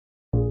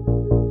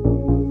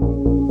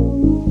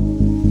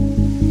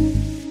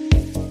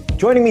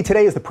Joining me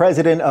today is the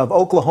president of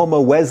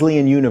Oklahoma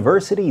Wesleyan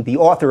University, the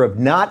author of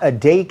Not a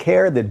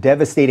Daycare, The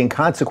Devastating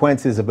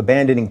Consequences of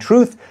Abandoning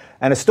Truth,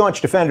 and a staunch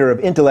defender of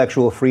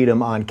intellectual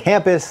freedom on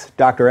campus.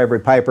 Dr.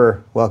 Everett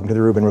Piper, welcome to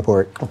the Rubin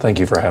Report. Well, thank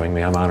you for having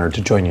me. I'm honored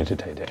to join you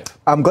today, Dave.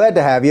 I'm glad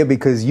to have you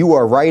because you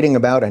are writing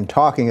about and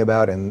talking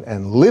about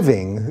and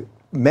living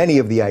many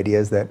of the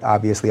ideas that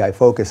obviously I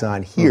focus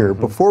on here.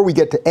 Mm-hmm. Before we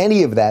get to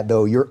any of that,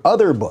 though, your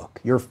other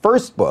book, your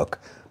first book,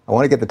 I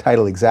want to get the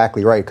title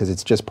exactly right because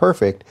it's just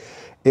perfect.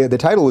 The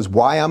title is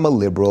Why I'm a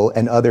Liberal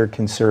and Other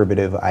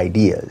Conservative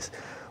Ideas.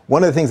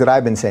 One of the things that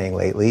I've been saying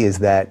lately is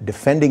that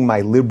defending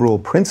my liberal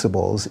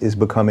principles is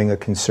becoming a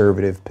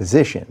conservative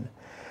position.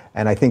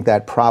 And I think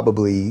that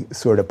probably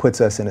sort of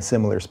puts us in a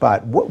similar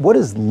spot. What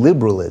does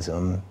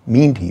liberalism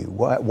mean to you?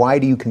 Why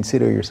do you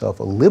consider yourself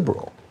a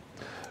liberal?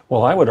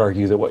 Well, I would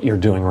argue that what you're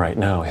doing right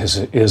now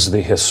is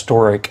the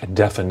historic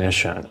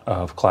definition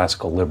of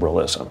classical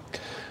liberalism.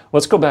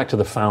 Let's go back to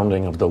the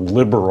founding of the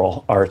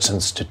liberal arts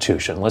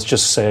institution. Let's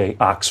just say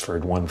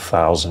Oxford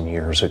 1,000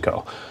 years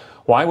ago.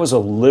 Why was a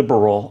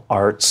liberal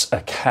arts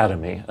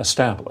academy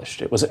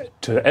established? It was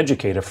to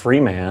educate a free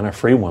man, a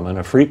free woman,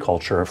 a free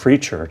culture, a free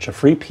church, a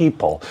free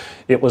people.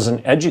 It was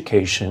an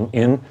education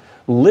in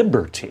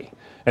liberty,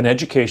 an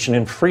education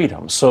in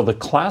freedom. So the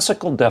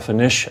classical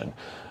definition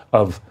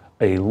of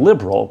a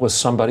liberal was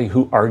somebody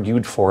who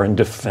argued for and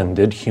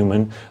defended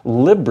human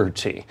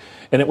liberty.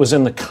 And it was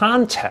in the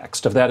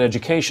context of that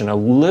education, a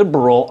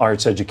liberal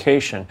arts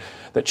education,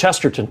 that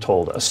Chesterton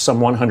told us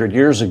some 100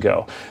 years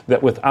ago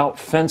that without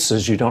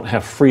fences you don't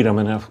have freedom,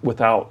 and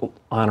without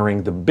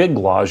honoring the big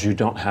laws you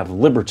don't have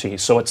liberty.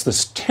 So it's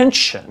this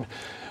tension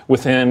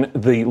within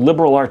the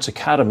liberal arts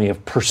academy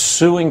of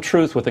pursuing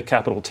truth with a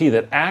capital T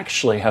that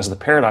actually has the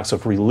paradox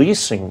of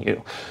releasing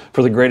you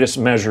for the greatest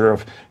measure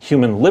of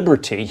human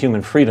liberty,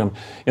 human freedom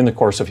in the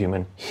course of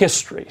human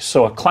history.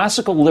 So a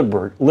classical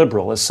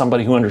liberal is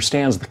somebody who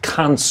understands the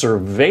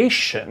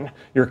conservation.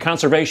 You're a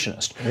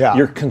conservationist. Yeah.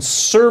 You're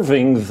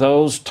conserving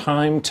those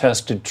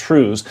time-tested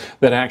truths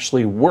that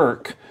actually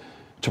work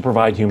to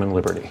provide human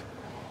liberty.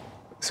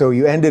 So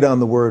you ended on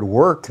the word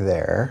work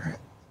there.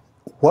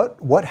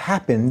 What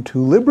happened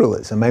to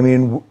liberalism? I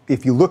mean,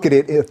 if you look at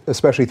it,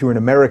 especially through an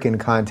American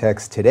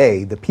context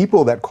today, the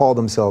people that call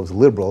themselves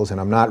liberals, and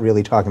I'm not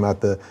really talking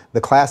about the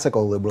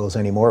classical liberals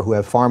anymore, who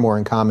have far more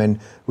in common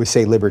with,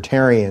 say,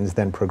 libertarians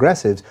than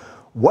progressives,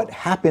 what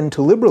happened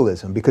to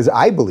liberalism? Because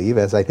I believe,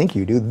 as I think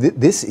you do,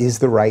 this is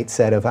the right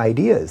set of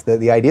ideas.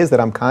 The ideas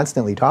that I'm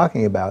constantly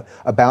talking about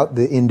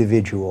the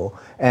individual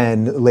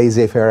and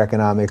laissez-faire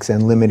economics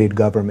and limited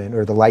government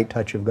or the light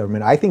touch of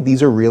government. I think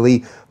these are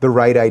really the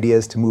right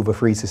ideas to move a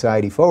free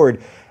society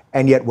forward.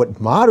 And yet what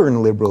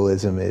modern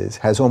liberalism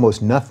has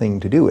almost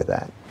nothing to do with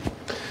that.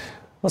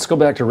 Let's go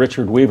back to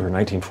Richard Weaver,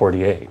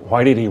 1948.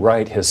 Why did he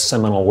write his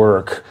seminal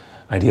work,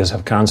 Ideas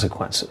Have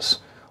Consequences?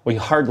 Well, you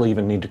hardly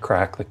even need to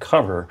crack the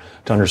cover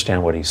to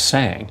understand what he's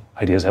saying.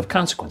 Ideas have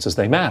consequences.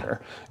 They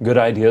matter. Good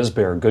ideas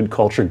bear good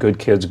culture, good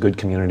kids, good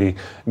community,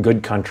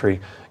 good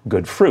country,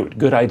 good fruit.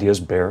 Good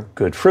ideas bear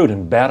good fruit,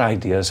 and bad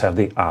ideas have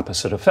the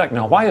opposite effect.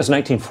 Now, why is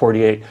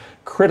 1948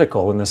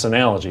 critical in this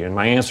analogy? And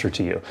my answer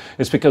to you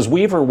is because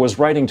Weaver was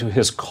writing to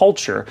his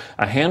culture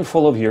a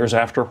handful of years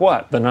after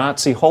what? The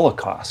Nazi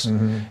Holocaust.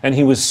 Mm-hmm. And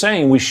he was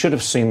saying we should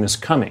have seen this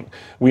coming.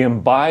 We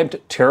imbibed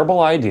terrible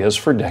ideas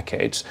for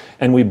decades,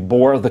 and we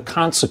bore the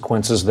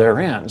consequences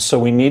therein. So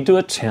we need to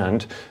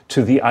attend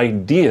to the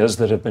ideas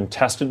that have been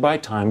tested by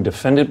time,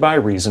 defended by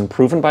reason,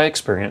 proven by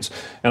experience,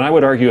 and I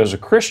would argue as a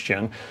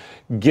Christian,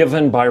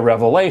 given by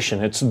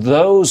revelation. It's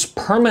those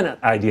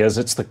permanent ideas,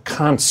 it's the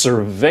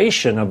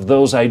conservation of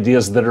those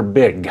ideas that are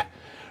big,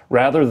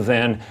 rather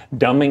than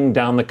dumbing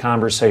down the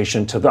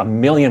conversation to the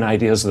million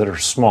ideas that are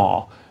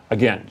small.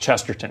 Again,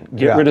 Chesterton,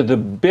 get rid of the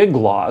big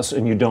laws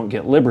and you don't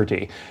get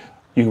liberty.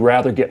 You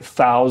rather get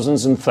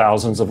thousands and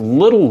thousands of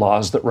little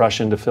laws that rush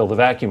in to fill the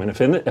vacuum. And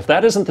if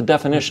that isn't the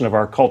definition of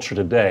our culture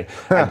today,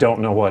 I don't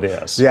know what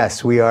is.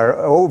 Yes, we are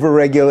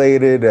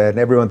overregulated, and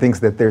everyone thinks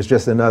that there's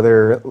just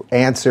another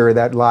answer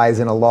that lies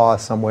in a law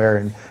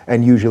somewhere,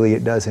 and usually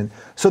it doesn't.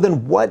 So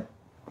then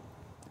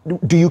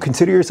do you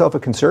consider yourself a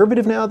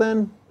conservative now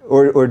then?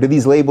 Or do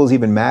these labels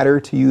even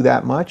matter to you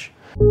that much?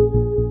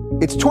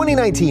 It's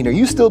 2019. Are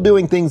you still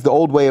doing things the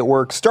old way at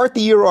work? Start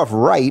the year off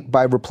right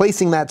by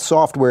replacing that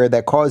software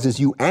that causes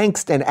you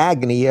angst and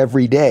agony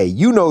every day.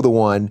 You know the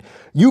one.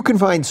 You can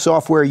find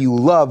software you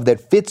love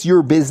that fits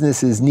your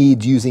business's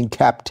needs using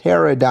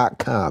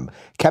Capterra.com.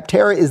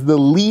 Capterra is the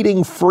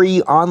leading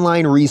free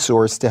online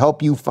resource to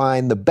help you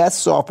find the best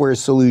software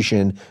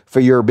solution for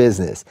your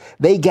business.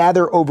 They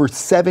gather over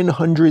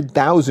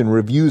 700,000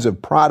 reviews of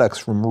products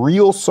from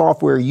real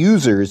software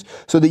users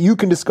so that you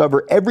can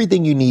discover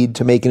everything you need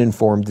to make an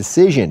informed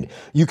decision.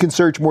 You can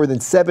search more than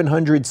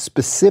 700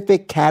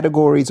 specific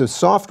categories of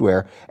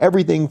software,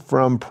 everything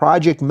from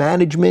project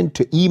management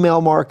to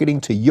email marketing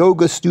to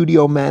yoga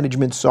studio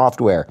management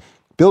software.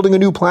 Building a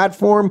new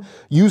platform?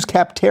 Use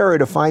Capterra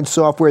to find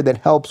software that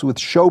helps with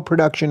show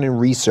production and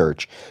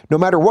research. No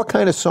matter what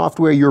kind of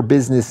software your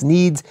business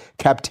needs,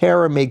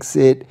 Capterra makes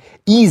it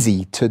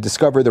easy to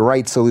discover the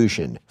right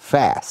solution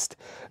fast.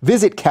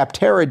 Visit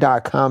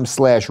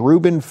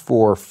Capterra.com/Ruben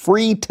for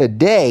free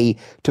today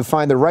to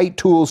find the right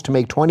tools to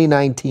make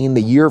 2019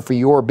 the year for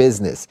your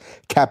business.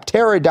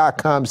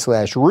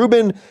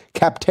 Capterra.com/Ruben.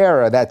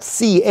 Capterra, that's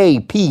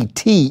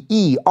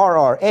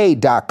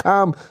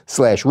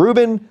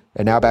CAPTERRA.com/Ruben.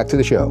 And now back to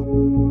the show.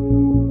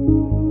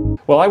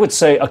 Well, I would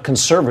say a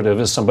conservative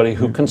is somebody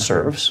who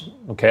conserves.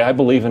 Okay, I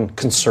believe in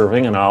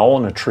conserving an owl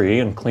and a tree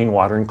and clean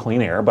water and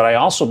clean air, but I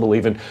also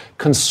believe in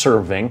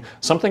conserving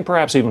something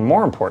perhaps even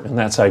more important, and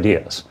that's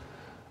ideas.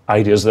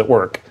 Ideas that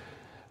work.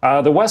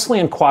 The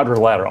Wesleyan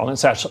quadrilateral, and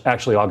it's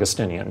actually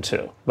Augustinian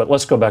too, but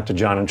let's go back to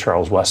John and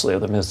Charles Wesley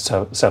of the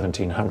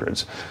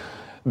mid-1700s.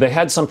 They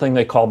had something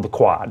they called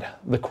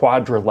the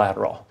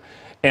quadrilateral.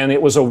 And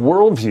it was a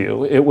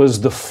worldview. It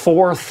was the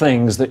four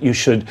things that you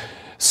should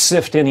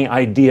sift any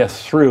idea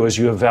through as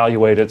you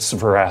evaluate its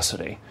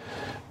veracity.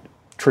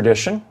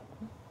 Tradition,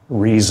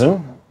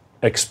 reason,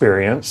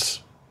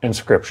 experience, and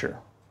scripture.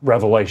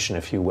 Revelation,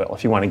 if you will.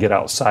 If you want to get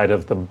outside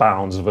of the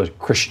bounds of a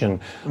Christian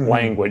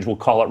language, we'll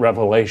call it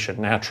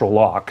revelation, natural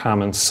law,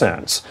 common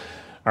sense.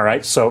 All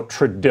right, so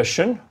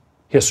tradition,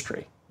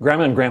 history.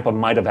 Grandma and Grandpa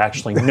might have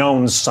actually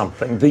known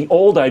something. The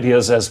old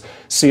ideas, as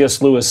C.S.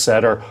 Lewis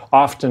said, are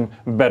often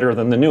better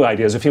than the new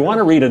ideas. If you want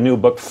to read a new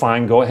book,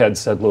 fine, go ahead,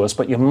 said Lewis,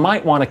 but you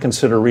might want to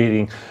consider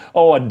reading,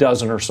 a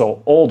dozen or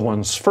so old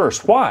ones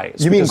first. Why?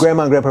 You mean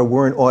Grandma and Grandpa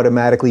weren't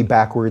automatically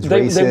backwards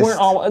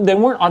racist? They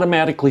weren't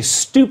automatically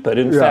stupid.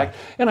 In fact,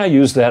 and I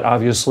use that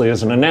obviously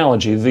as an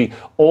analogy, the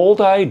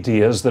old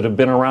ideas that have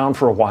been around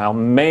for a while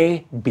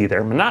may be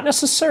there. Not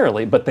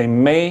necessarily, but they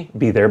may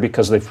be there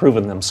because they've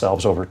proven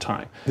themselves over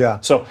time. Yeah.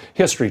 So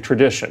history,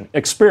 tradition,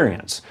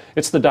 experience.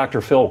 It's the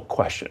Dr. Phil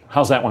question.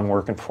 How's that one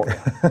working for you?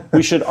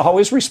 We should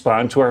always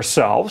respond to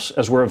ourselves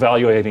as we're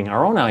evaluating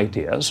our own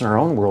ideas and our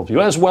own worldview,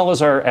 as well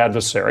as our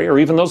adversary, or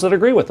even those that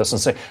agree with us,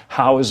 and say,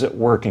 how is it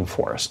working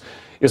for us?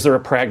 Is there a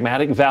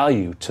pragmatic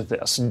value to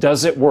this?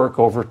 Does it work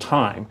over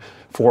time?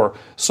 For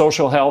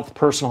social health,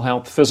 personal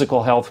health,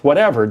 physical health,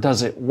 whatever,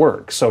 does it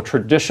work? So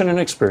tradition and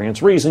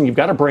experience, reason, you've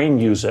got a brain,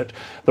 use it.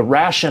 The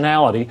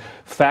rationality,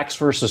 facts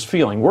versus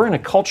feeling. We're in a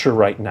culture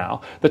right now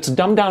that's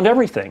dumbed down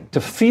everything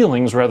to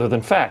feelings rather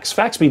than facts.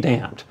 Facts be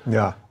damned.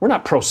 Yeah. We're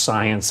not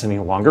pro-science any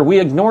longer. We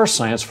ignore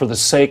science for the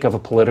sake of a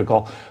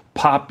political,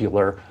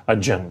 popular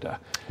agenda.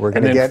 We're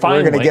going to get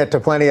to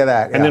plenty of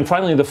that. Yeah. And then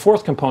finally, the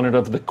fourth component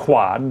of the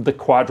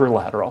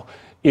quadrilateral,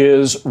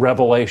 is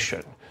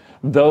revelation.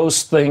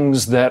 Those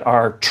things that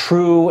are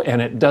true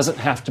and it doesn't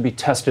have to be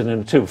tested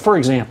into two. For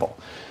example,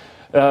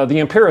 the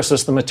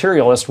empiricist, the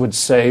materialist would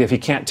say if you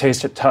can't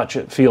taste it, touch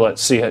it, feel it,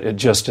 see it, it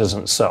just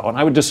isn't so. And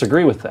I would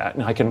disagree with that.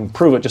 And I can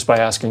prove it just by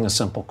asking a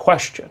simple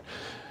question.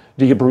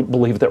 Do you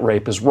believe that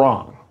rape is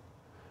wrong?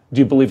 Do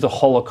you believe the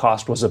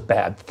Holocaust was a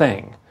bad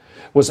thing?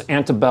 Was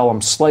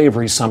antebellum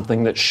slavery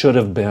something that should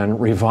have been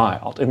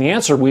reviled? And the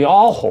answer we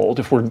all hold,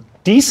 if we're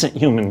decent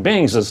human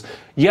beings, is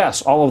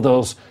yes, all of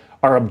those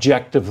are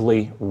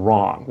objectively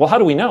wrong. Well, how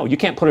do we know? You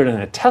can't put it in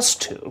a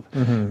test tube.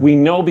 We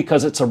know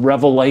because it's a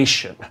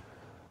revelation.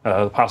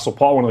 The Apostle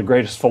Paul, one of the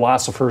greatest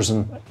philosophers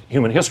in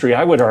human history,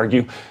 I would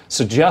argue,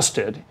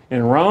 suggested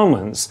in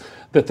Romans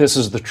that this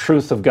is the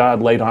truth of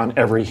God laid on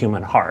every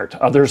human heart.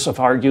 Others have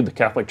argued, the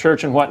Catholic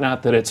Church and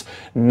whatnot, that it's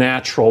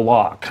natural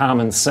law,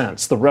 common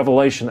sense, the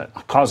revelation that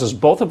causes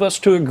both of us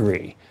to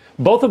agree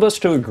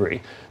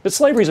that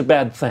slavery is a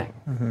bad thing.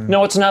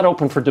 No, it's not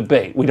open for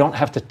debate. We don't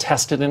have to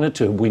test it in a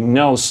tube. We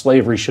know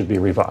slavery should be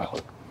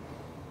reviled.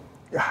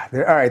 All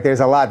right,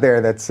 there's a lot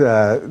there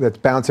that's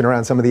bouncing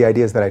around some of the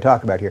ideas that I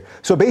talk about here.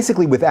 So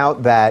basically,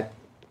 without that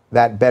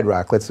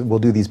bedrock, we'll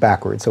do these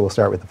backwards. So we'll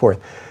start with the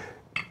fourth.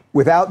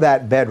 Without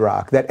that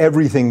bedrock, that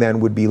everything then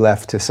would be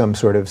left to some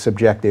sort of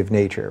subjective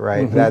nature,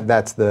 right?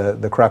 That's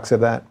the crux of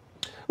that.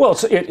 Well,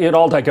 it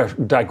all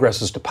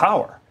digresses to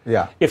power.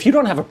 Yeah. If you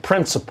don't have a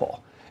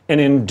principle, an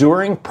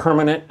enduring,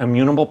 permanent,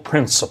 immutable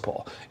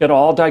principle, it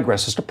all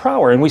digresses to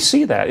power, and we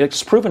see that.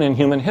 It's proven in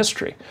human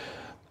history.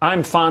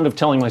 I'm fond of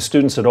telling my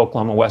students at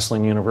Oklahoma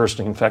Wesleyan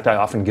University, in fact, I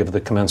often give the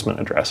commencement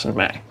address in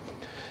May.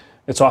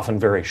 It's often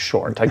very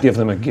short. I give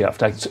them a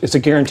gift. It's a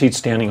guaranteed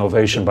standing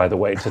ovation, by the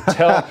way, to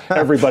tell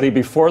everybody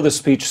before the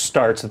speech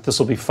starts that this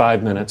will be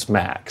 5 minutes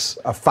max.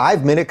 A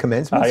 5-minute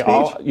commencement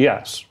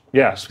speech?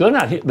 Yes. They're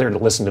not there to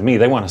listen to me.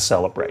 They want to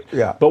celebrate.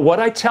 Yeah. But what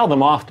I tell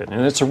them often,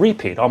 and it's a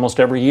repeat almost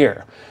every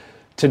year,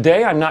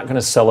 today I'm not going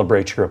to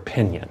celebrate your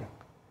opinion.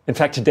 In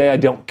fact, today I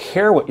don't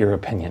care what your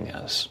opinion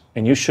is,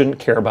 and you shouldn't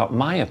care about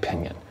my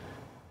opinion.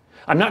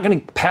 I'm not going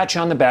to pat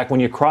you on the back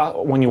when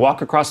you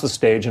walk across the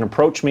stage and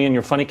approach me in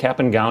your funny cap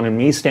and gown and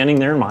me standing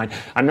there in mine.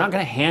 I'm not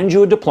going to hand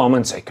you a diploma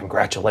and say,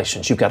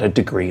 congratulations, you got a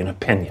degree in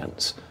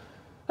opinions.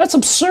 That's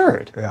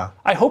absurd. Yeah.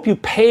 I hope you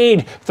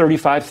paid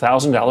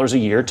 $35,000 a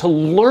year to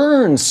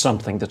learn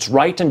something that's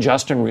right and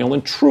just and real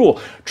and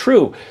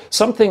true.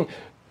 Something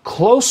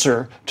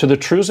closer to the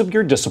truths of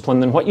your discipline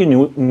than what you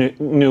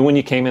knew when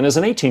you came in as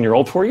an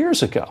 18-year-old 4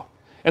 years ago.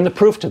 And the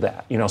proof to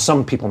that,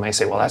 some people may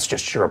say, well, that's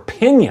just your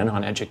opinion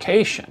on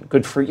education.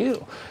 Good for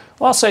you.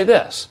 Well, I'll say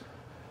this.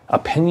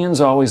 Opinions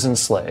always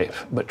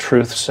enslave, but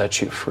truth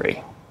sets you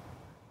free.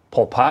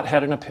 Pol Pot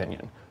had an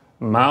opinion.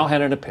 Mao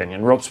had an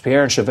opinion.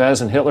 Robespierre and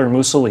Chavez and Hitler and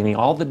Mussolini,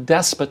 all the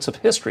despots of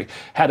history,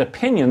 had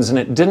opinions, and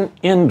it didn't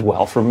end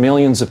well for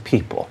millions of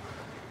people.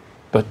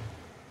 But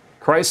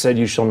Christ said,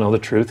 you shall know the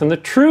truth, and the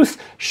truth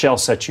shall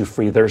set you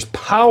free. There's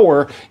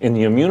power in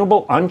the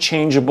immutable,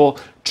 unchangeable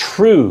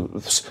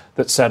truths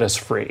that set us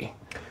free.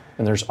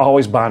 And there's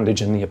always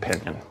bondage in the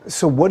opinion.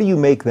 So what do you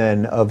make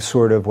then of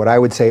sort of what I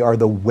would say are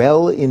the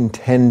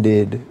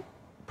well-intended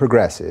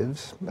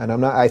progressives?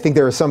 And I think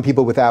there are some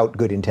people without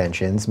good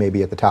intentions,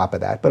 maybe at the top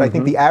of that, but I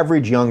think the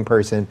average young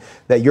person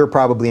that you're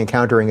probably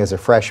encountering as a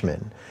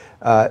freshman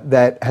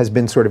that has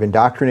been sort of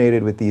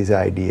indoctrinated with these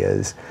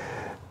ideas,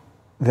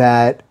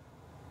 that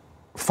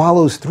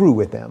follows through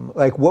with them.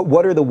 Like,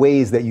 what are the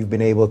ways that you've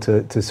been able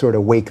to sort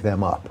of wake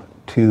them up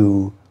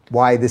to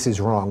why this is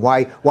wrong,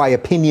 why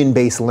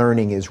opinion-based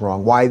learning is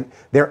wrong, why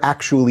there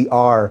actually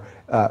are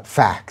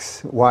facts,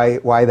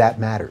 why that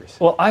matters?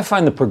 Well, I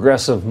find the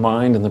progressive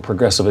mind and the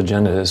progressive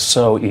agenda is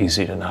so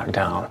easy to knock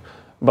down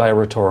by a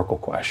rhetorical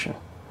question.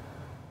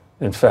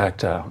 In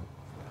fact,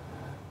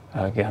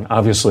 again,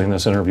 obviously in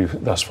this interview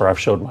thus far, I've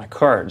showed my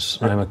cards.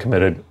 I'm a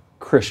committed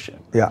Christian.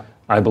 Yeah.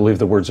 I believe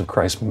the words of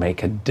Christ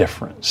make a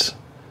difference.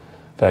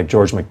 In fact,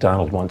 George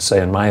MacDonald once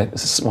said,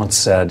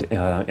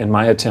 in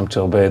my attempt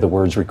to obey the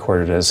words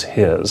recorded as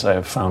his, I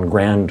have found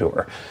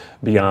grandeur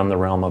beyond the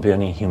realm of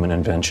any human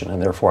invention,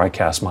 and therefore I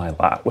cast my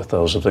lot with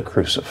those of the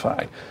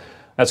crucified.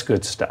 That's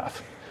good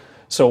stuff.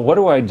 So what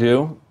do I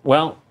do?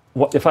 Well,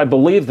 if I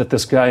believe that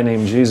this guy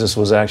named Jesus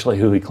was actually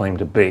who he claimed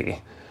to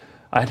be,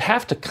 I'd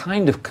have to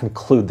kind of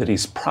conclude that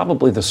he's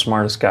probably the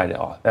smartest guy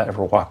to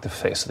ever walk the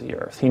face of the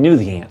earth. He knew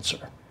the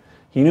answer.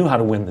 He knew how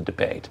to win the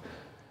debate.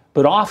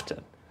 But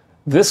often,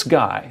 this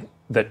guy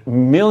that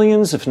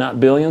millions, if not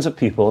billions of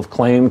people have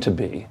claimed to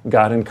be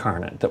God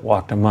incarnate that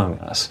walked among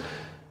us,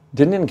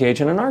 didn't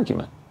engage in an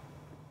argument.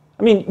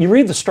 I mean, you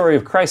read the story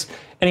of Christ,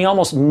 and he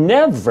almost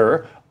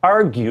never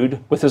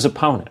argued with his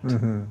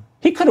opponent.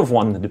 He could have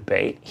won the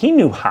debate. He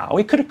knew how.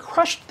 He could have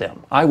crushed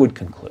them, I would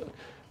conclude.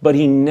 But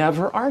he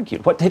never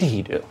argued. What did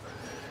he do?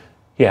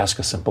 He asked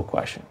a simple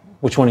question.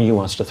 Which one of you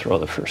wants to throw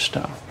the first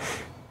stone?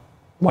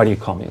 Why do you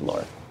call me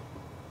Lord?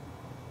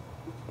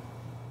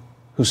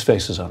 Whose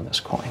face is on this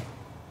coin?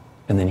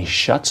 And then he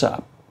shuts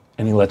up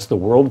and he lets the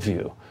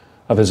worldview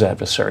of his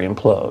adversary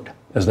implode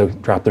as they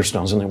drop their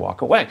stones and they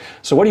walk away.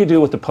 So what do you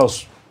do with the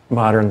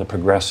postmodern, the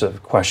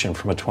progressive question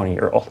from a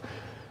 20-year-old?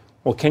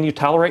 Well, can you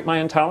tolerate my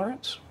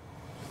intolerance?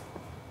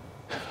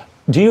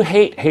 Do you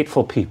hate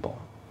hateful people?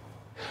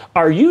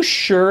 Are you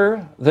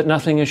sure that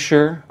nothing is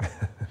sure?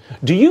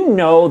 Do you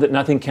know that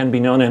nothing can be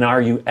known? And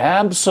are you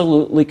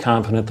absolutely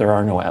confident there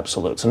are no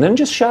absolutes? And then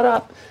just shut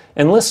up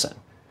and listen.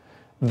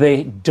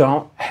 They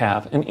don't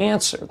have an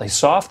answer. They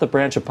saw off the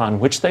branch upon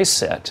which they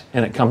sit,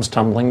 and it comes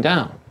tumbling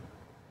down.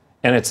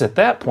 And it's at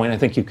that point, I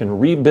think you can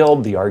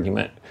rebuild the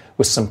argument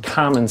with some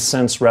common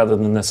sense rather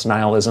than this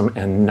nihilism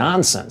and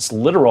nonsense,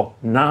 literal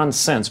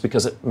nonsense,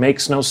 because it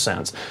makes no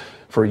sense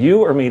for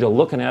you or me to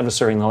look an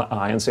adversary in the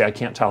eye and say, I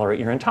can't tolerate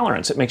your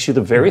intolerance. It makes you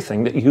the very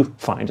thing that you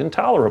find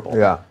intolerable.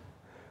 Yeah.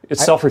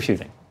 It's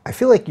self-refuting. I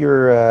feel like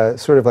you're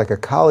sort of like a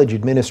college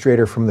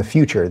administrator from the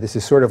future. This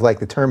is sort of like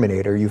the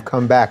Terminator. You've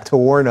come back to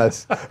warn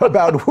us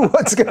about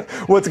what's going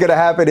to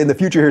happen in the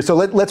future here. So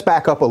let's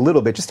back up a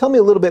little bit. Just tell me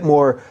a little bit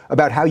more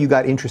about how you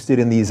got interested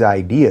in these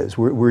ideas.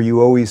 Were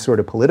you always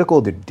sort of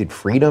political? Did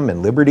freedom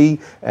and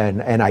liberty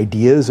and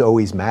ideas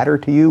always matter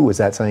to you? Was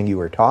that something you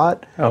were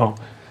taught? Oh,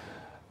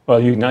 well,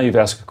 now you've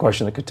asked a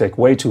question that could take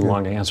way too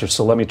long to answer,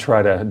 so let me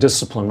try to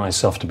discipline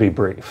myself to be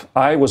brief.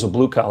 I was a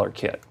blue-collar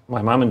kid.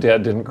 My mom and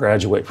dad didn't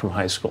graduate from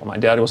high school. My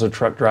dad was a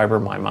truck driver.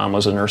 My mom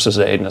was a nurse's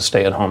aide and a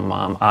stay-at-home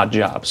mom, odd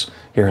jobs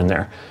here and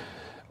there.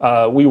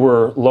 We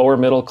were lower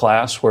middle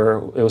class where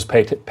it was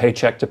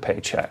paycheck to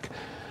paycheck.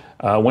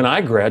 When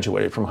I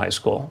graduated from high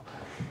school,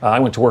 I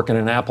went to work in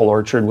an apple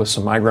orchard with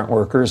some migrant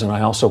workers, and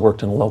I also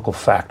worked in a local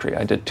factory.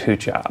 I did 2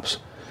 jobs.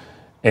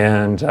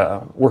 And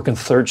working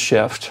third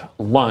shift,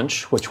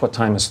 lunch, what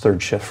time is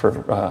third shift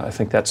for, I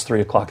think that's 3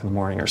 o'clock in the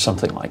morning or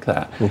something like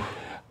that.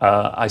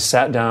 I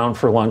sat down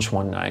for lunch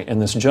one night, and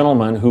this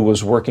gentleman who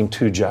was working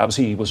 2 jobs,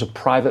 he was a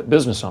private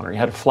business owner. He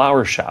had a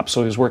flower shop,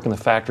 so he was working the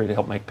factory to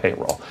help make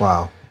payroll.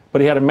 Wow.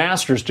 But he had a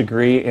master's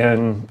degree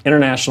in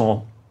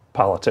international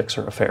politics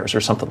or affairs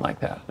or something like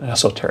that, an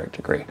esoteric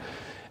degree.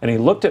 And he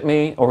looked at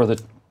me over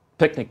the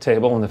picnic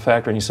table in the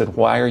factory, and he said,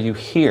 why are you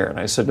here? And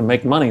I said, to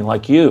make money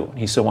like you. And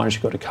he said, why don't you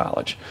go to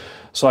college?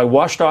 So I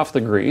washed off the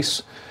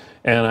grease,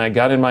 and I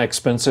got in my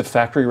expensive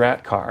factory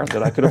rat car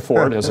that I could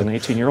afford as an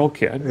 18-year-old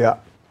kid. Yeah.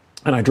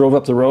 And I drove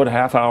up the road a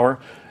half hour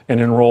and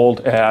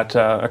enrolled at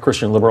a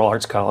Christian liberal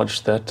arts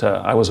college that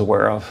I was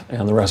aware of,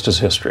 and the rest is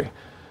history.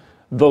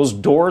 Those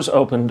doors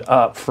opened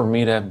up for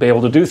me to be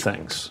able to do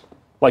things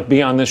like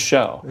be on this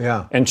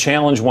show, and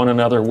challenge one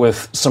another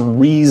with some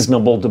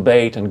reasonable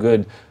debate and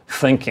good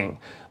thinking.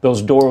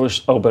 Those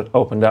doors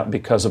opened up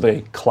because of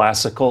a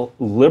classical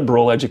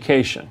liberal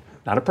education,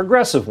 not a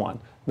progressive one,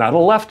 not a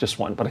leftist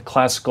one, but a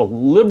classical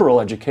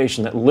liberal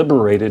education that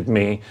liberated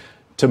me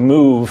to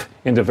move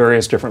into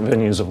various different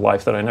venues of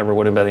life that I never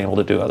would have been able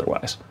to do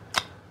otherwise.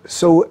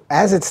 So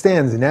as it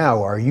stands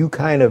now, are you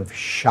kind of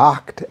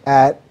shocked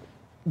at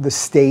the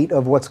state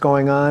of what's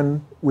going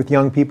on with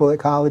young people at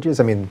colleges?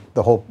 I mean,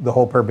 the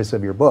whole purpose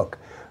of your book,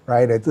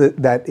 right?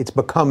 That it's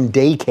become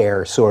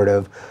daycare, sort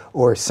of,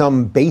 or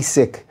some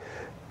basic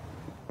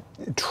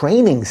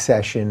training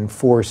session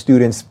for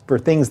students for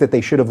things that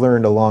they should have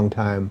learned a long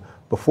time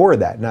before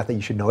that. Not that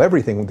you should know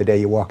everything the day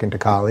you walk into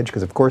college,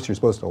 because of course you're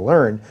supposed to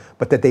learn,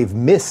 but that they've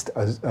missed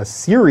a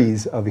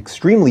series of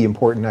extremely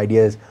important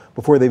ideas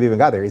before they've even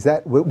got there.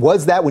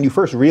 Was that when you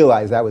first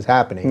realized that was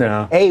happening?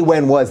 No. A,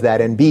 when was that?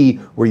 And B,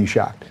 were you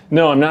shocked?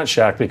 No, I'm not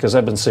shocked, because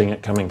I've been seeing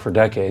it coming for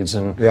decades.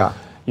 And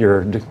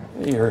you're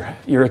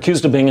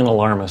accused of being an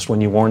alarmist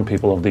when you warn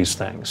people of these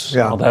things.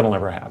 Yeah. Well, that'll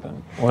never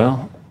happen.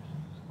 Well,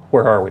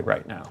 where are we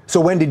right now?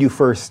 So when did you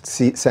first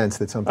sense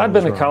that something I've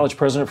was been wrong? a college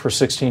president for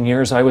 16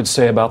 years. I would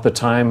say about the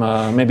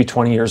time, maybe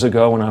 20 years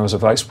ago, when I was a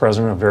vice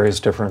president of various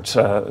different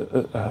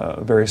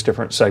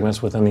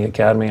segments within the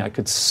academy, I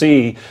could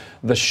see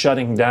the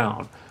shutting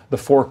down, the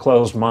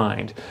foreclosed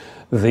mind,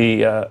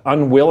 the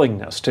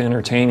unwillingness to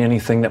entertain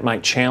anything that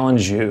might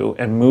challenge you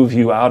and move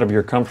you out of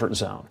your comfort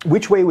zone.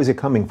 Which way was it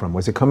coming from?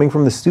 Was it coming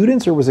from the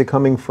students, or was it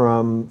coming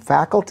from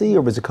faculty,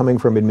 or was it coming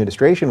from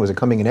administration? Was it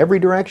coming in every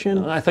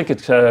direction? I think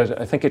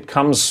it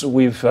comes.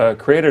 We've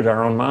created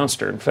our own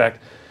monster. In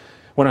fact,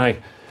 when I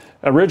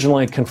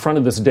originally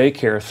confronted this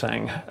daycare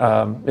thing,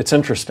 it's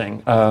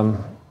interesting.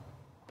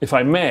 If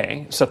I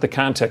may set the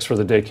context for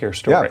the daycare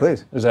story. Yeah,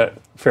 please. Is that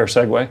a fair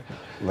segue?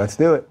 Let's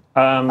do it.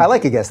 I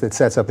like a guest that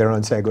sets up their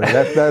own segue.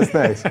 That's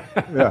nice.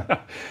 Yeah.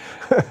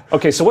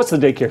 Okay, so what's the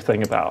daycare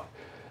thing about?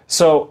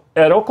 So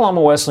at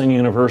Oklahoma Wesleyan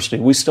University,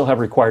 we still have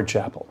required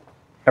chapel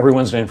every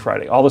Wednesday and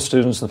Friday. All the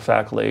students and the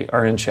faculty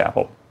are in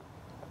chapel.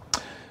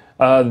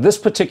 This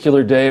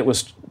particular day, it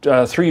was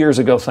 3 years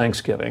ago,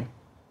 Thanksgiving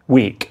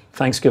week,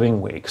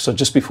 so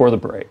just before the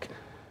break.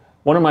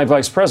 One of my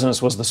vice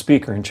presidents was the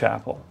speaker in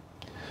chapel.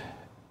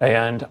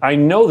 And I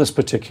know this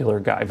particular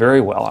guy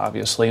very well,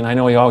 obviously, and I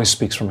know he always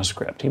speaks from a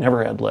script. He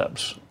never ad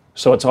libs.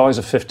 So it's always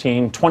a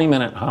 15,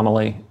 20-minute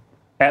homily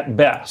at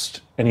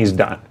best, and he's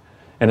done.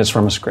 And it's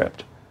from a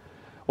script.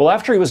 Well,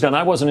 after he was done,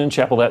 I wasn't in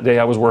chapel that day.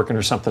 I was working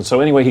or something.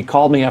 So anyway, he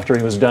called me after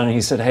he was done, and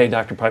he said, "Hey,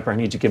 Dr. Piper, I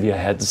need to give you a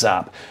heads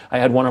up. I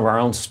had one of our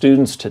own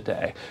students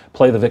today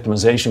play the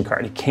victimization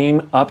card. He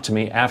came up to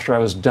me after I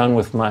was done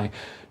with my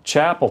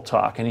chapel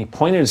talk, and he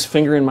pointed his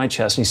finger in my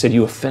chest, and he said,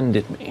 'You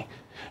offended me.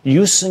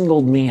 You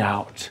singled me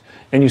out,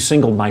 and you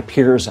singled my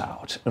peers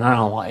out, and I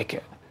don't like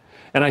it.'"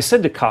 And I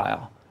said to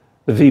Kyle,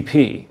 the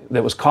VP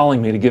that was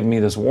calling me to give me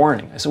this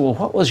warning, I said, "Well,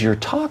 what was your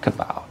talk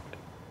about?"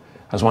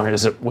 I was wondering,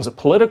 was it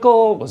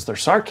political? Was there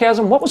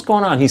sarcasm? What was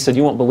going on? He said,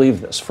 "You won't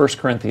believe this, 1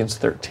 Corinthians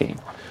 13.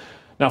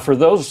 Now, for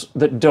those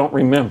that don't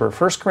remember,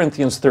 1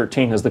 Corinthians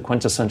 13 is the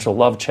quintessential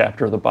love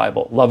chapter of the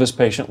Bible. Love is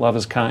patient, love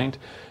is kind.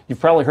 You've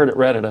probably heard it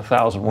read at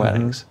 1,000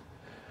 weddings.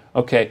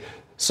 Okay,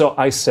 so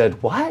I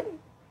said, "What?"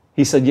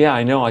 He said, "Yeah,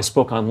 I know. I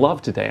spoke on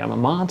love today. I'm a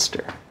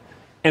monster."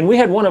 And we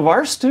had one of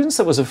our students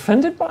that was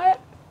offended by it.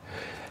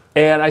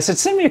 And I said,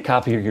 "Send me a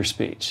copy of your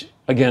speech."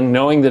 Again,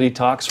 knowing that he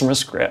talks from a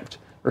script,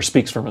 or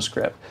speaks from a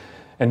script,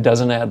 and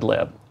doesn't ad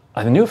lib.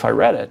 I knew if I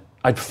read it,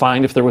 I'd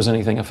find if there was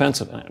anything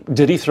offensive in it.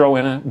 Did he throw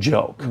in a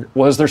joke?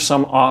 Was there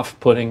some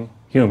off-putting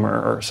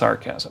humor or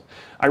sarcasm?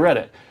 I read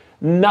it.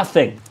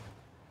 Nothing.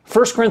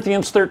 1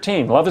 Corinthians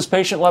 13, love is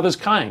patient, love is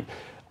kind.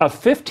 A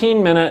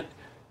 15-minute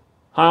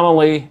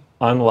homily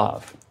on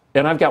love.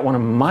 And I've got one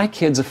of my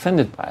kids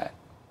offended by it.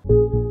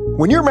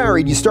 When you're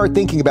married, you start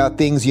thinking about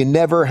things you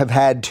never have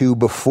had to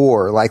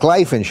before, like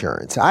life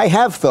insurance. I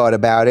have thought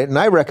about it, and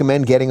I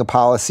recommend getting a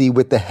policy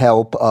with the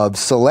help of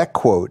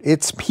SelectQuote.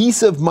 It's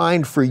peace of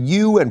mind for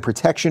you and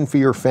protection for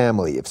your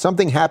family. If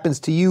something happens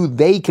to you,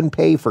 they can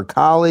pay for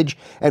college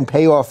and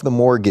pay off the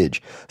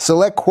mortgage.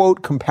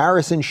 SelectQuote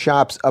comparison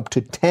shops up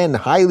to 10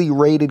 highly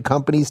rated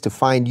companies to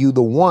find you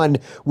the one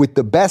with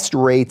the best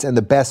rates and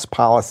the best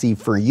policy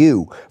for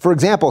you. For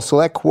example,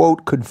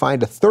 SelectQuote could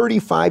find a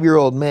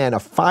 35-year-old man a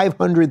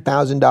 $500,000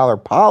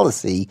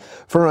 policy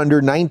for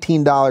under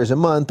 $19 a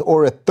month,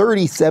 or a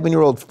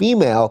 37-year-old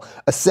female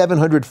a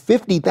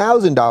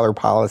 $750,000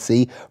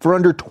 policy for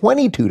under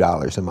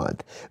 $22 a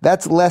month.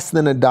 That's less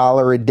than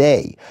 $1 a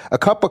day. A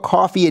cup of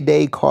coffee a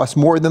day costs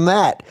more than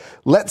that.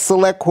 Let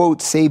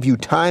SelectQuote save you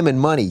time and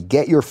money.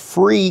 Get your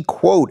free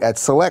quote at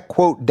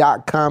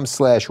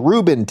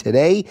selectquote.com/Ruben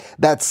today.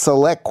 That's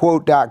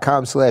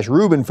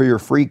selectquote.com/Ruben for your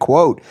free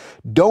quote.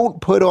 Don't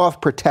put off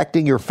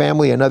protecting your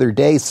family another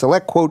day.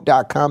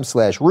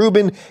 Selectquote.com/Ruben.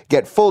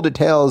 Get full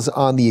details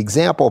on the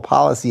example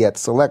policy at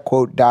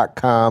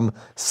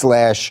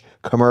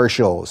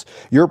selectquote.com/commercials.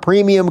 Your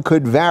premium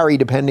could vary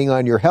depending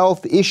on your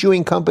health,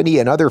 issuing company,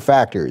 and other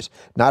factors.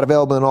 Not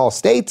available in all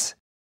states.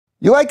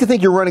 You like to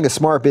think you're running a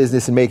smart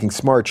business and making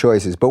smart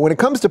choices, but when it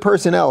comes to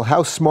personnel,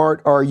 how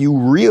smart are you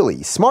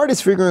really? Smart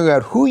is figuring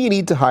out who you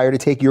need to hire to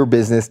take your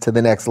business to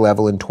the next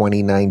level in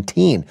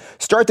 2019.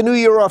 Start the new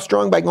year off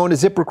strong by going to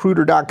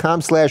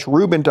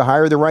ZipRecruiter.com/Ruben to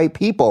hire the right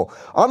people.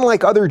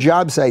 Unlike other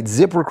job sites,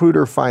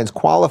 ZipRecruiter finds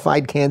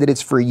qualified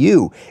candidates for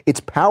you.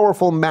 Its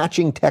powerful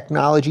matching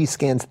technology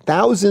scans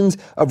thousands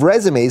of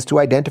resumes to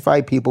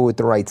identify people with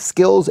the right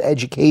skills,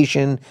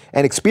 education,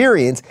 and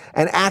experience,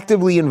 and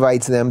actively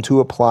invites them to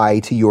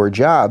apply to your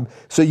job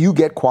so you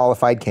get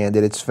qualified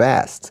candidates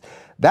fast.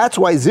 That's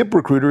why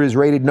ZipRecruiter is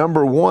rated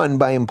 #1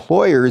 by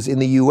employers in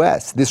the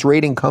U.S. This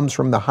rating comes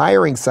from the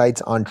hiring sites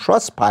on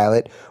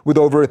Trustpilot with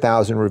over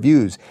 1,000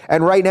 reviews.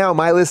 And right now,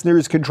 my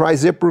listeners can try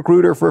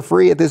ZipRecruiter for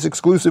free at this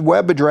exclusive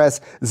web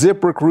address,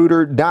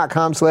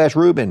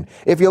 ZipRecruiter.com/Ruben.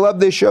 If you love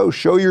this show,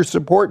 show your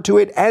support to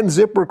it and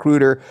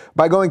ZipRecruiter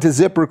by going to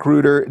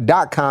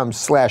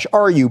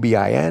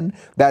ZipRecruiter.com/RUBIN.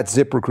 That's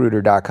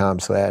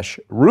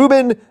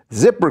ZipRecruiter.com/Ruben.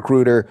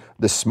 ZipRecruiter,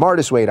 the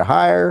smartest way to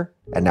hire.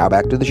 And now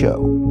back to the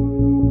show.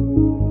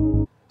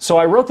 So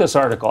I wrote this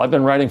article. I've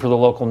been writing for the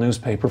local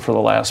newspaper for the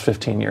last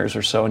 15 years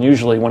or so, and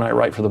usually when I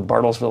write for the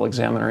Bartlesville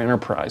Examiner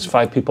Enterprise,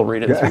 5 people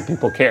read it, 3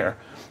 people care.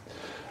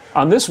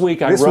 On this week,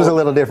 This was a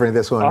little different,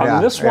 this one.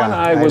 On this one,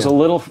 I was a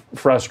little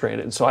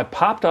frustrated. So I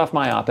popped off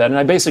my op-ed, and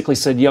I basically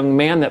said, young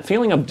man, that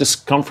feeling of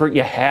discomfort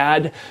you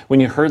had when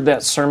you heard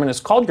that sermon is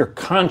called your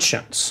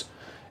conscience,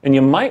 and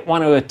you might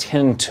want to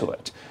attend to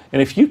it.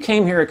 And if you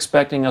came here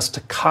expecting us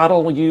to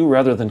coddle you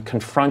rather than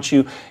confront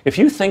you, if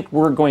you think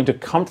we're going to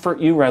comfort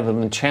you rather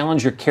than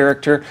challenge your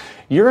character,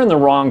 you're in the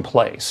wrong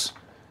place.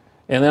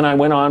 And then I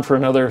went on for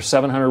another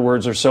 700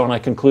 words or so, and I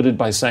concluded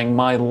by saying,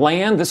 my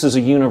land, this is a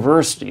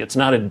university. It's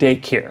not a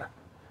daycare.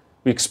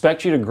 We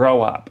expect you to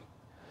grow up.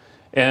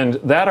 And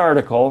that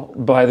article,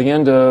 by the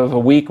end of a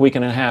week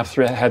and a half,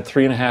 had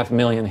 3.5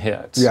 million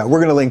hits. Yeah, we're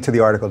going to link to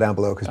the article down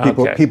below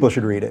because people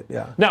should read it.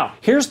 Yeah. Now,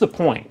 here's the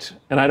point,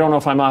 and I don't know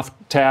if I'm off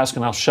task,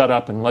 and I'll shut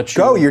up and let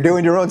you... Go, you're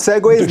doing your own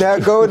segues now.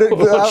 Go.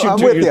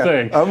 I'm with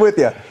you. I'm with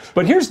you.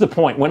 But here's the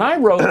point. When I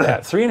wrote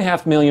that,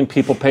 3.5 million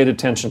people paid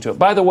attention to it.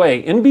 By the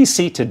way,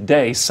 NBC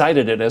Today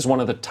cited it as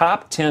one of the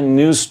top 10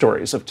 news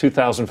stories of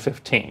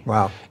 2015.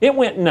 Wow. It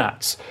went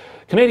nuts.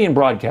 Canadian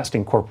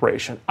Broadcasting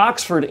Corporation,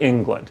 Oxford,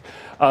 England,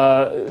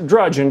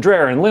 Drudge and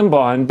Dreher and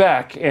Limbaugh and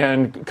Beck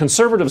and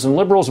conservatives and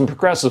liberals and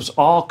progressives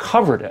all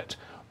covered it.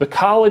 The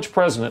college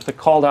president that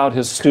called out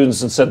his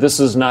students and said,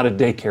 this is not a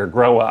daycare,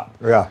 grow up.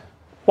 Yeah.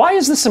 Why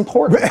is this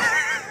important?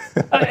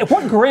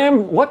 What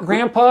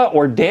grandpa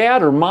or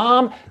dad or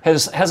mom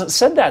hasn't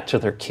said that to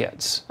their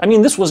kids? I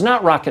mean, this was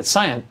not rocket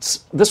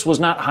science. This was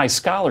not high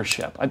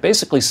scholarship. I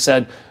basically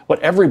said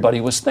what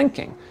everybody was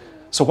thinking.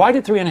 So why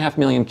did 3.5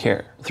 million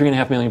care?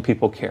 3.5 million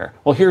people care?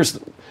 Well,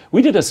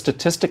 we did a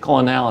statistical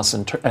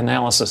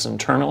analysis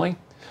internally.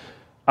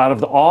 Out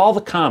of all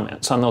the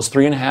comments on those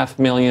 3.5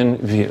 million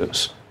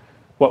views,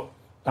 how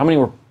many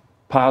were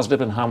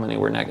positive and how many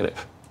were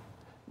negative?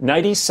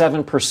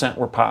 97%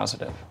 were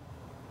positive.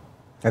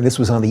 And this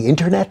was on the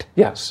internet?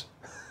 Yes.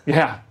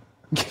 Yeah.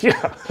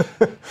 Yeah.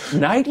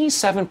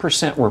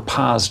 97% were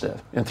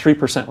positive and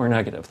 3% were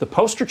negative. The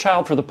poster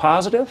child for the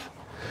positive?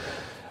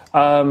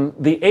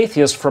 The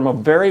atheist from a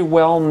very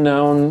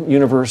well-known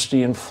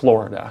university in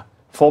Florida,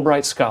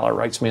 Fulbright scholar,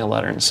 writes me a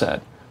letter and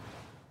said,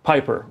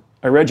 Piper,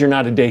 I read you're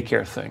not a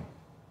daycare thing,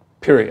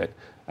 period.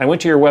 I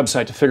went to your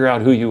website to figure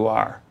out who you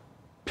are,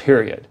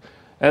 period.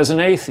 As an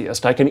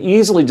atheist, I can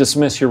easily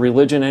dismiss your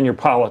religion and your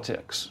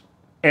politics,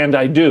 and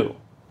I do,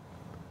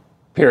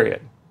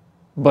 period.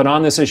 But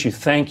on this issue,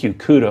 thank you,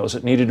 kudos,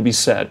 it needed to be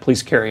said,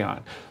 please carry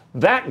on.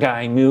 That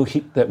guy knew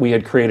that we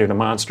had created a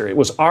monster. It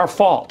was our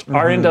fault,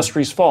 our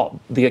industry's fault.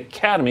 The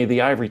academy,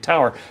 the ivory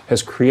tower,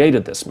 has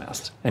created this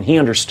mess, and he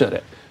understood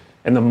it.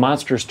 And the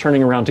monster is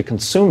turning around to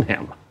consume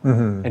him,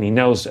 and he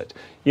knows it.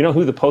 You know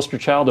who the poster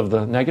child of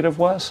the negative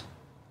was?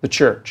 The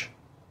church.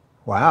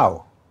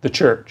 Wow. The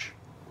church.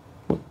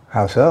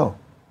 How so?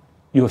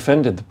 You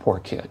offended the poor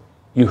kid.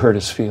 You hurt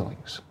his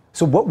feelings.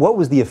 So what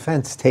was the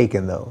offense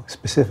taken, though,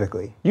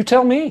 specifically? You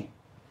tell me.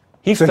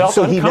 He felt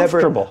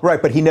uncomfortable.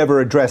 Right, but he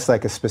never addressed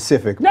like a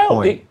specific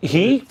point. No,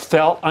 he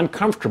felt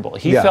uncomfortable.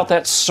 He felt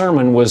that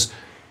sermon was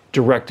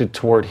directed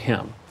toward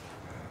him.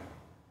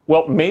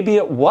 Well, maybe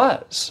it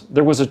was.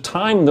 There was a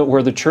time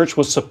where the church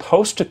was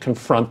supposed to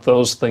confront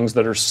those things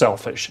that are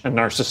selfish and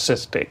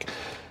narcissistic,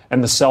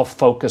 and the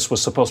self-focus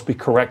was supposed to be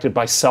corrected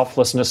by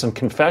selflessness and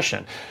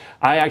confession.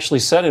 I actually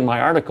said in my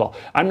article,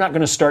 I'm not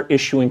going to start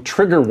issuing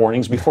trigger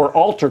warnings before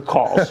altar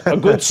calls. A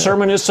good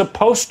sermon is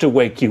supposed to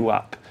wake you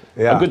up.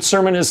 Yeah. A good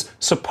sermon is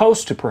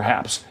supposed to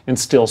perhaps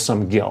instill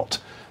some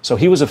guilt. So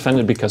he was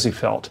offended because he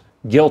felt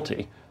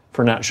guilty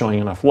for not showing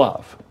enough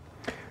love.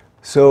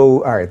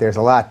 So, all right, there's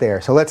a lot there.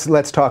 So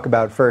let's talk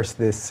about first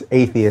this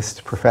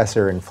atheist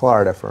professor in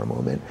Florida for a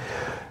moment.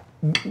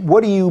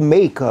 What do you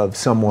make of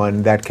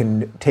someone that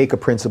can take a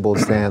principled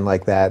stand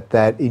like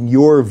that in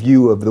your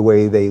view of the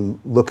way they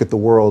look at the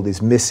world is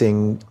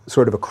missing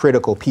sort of a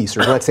critical piece,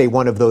 or let's say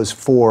one of those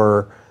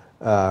 4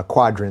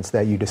 quadrants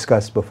that you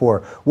discussed before.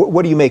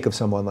 What do you make of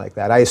someone like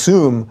that? I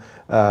assume,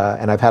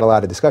 and I've had a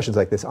lot of discussions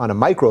like this, on a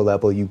micro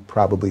level, you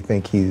probably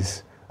think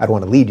he's, I don't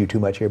want to lead you too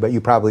much here, but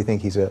you probably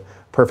think he's a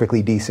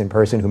perfectly decent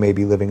person who may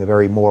be living a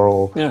very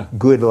moral,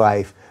 good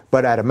life.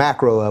 But at a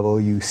macro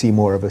level, you see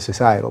more of a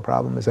societal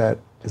problem. Is that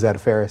a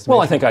fair estimation?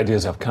 Well, I think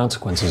ideas have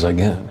consequences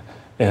again.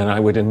 And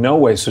I would in no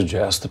way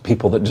suggest that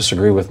people that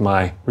disagree with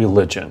my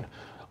religion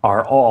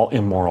are all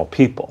immoral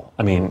people.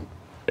 I mean,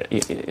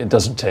 it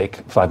doesn't take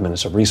 5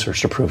 minutes of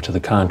research to prove to the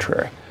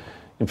contrary.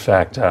 In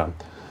fact,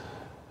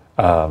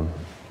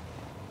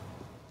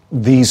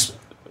 these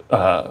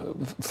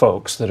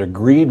folks that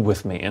agreed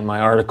with me in my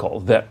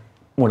article, that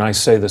when I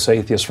say this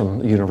atheist from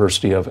the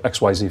University of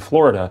XYZ,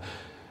 Florida,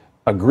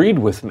 agreed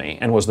with me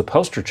and was the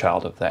poster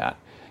child of that,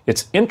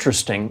 it's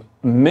interesting,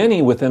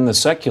 many within the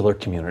secular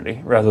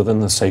community, rather than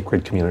the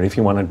sacred community, if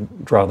you want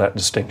to draw that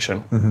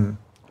distinction,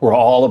 were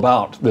all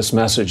about this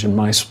message in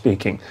my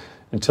speaking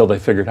until they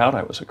figured out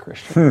I was a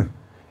Christian.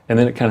 And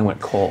then it kind of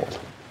went cold.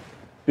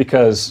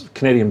 Because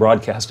Canadian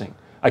broadcasting,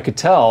 I could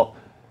tell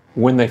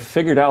when they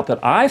figured out that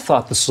I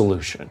thought the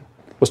solution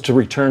was to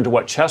return to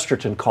what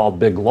Chesterton called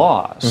big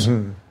laws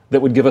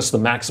that would give us the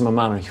maximum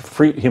amount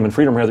of human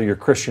freedom, whether you're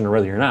Christian or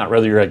whether you're not,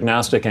 whether you're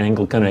agnostic,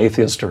 Anglican,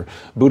 atheist, or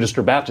Buddhist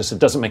or Baptist, it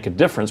doesn't make a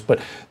difference.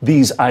 But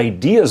these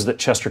ideas that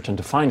Chesterton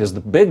defined as the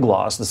big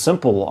laws, the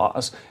simple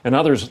laws, and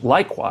others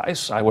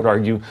likewise, I would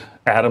argue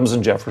Adams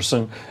and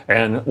Jefferson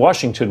and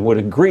Washington would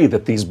agree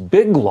that these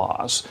big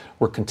laws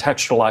were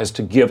contextualized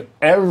to give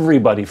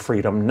everybody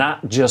freedom,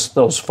 not just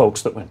those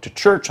folks that went to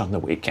church on the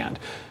weekend.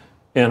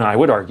 And I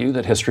would argue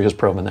that history has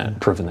proven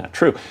that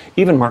true.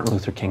 Even Martin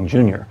Luther King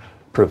Jr.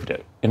 proved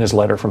it in his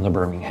letter from the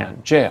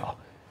Birmingham jail.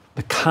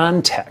 The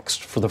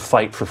context for the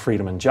fight for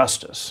freedom and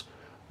justice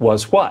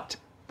was what?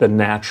 The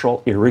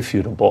natural,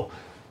 irrefutable,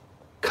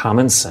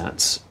 common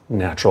sense,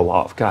 natural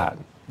law of God.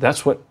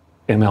 That's what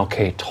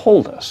MLK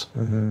told us.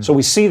 So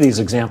we see these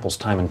examples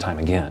time and time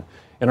again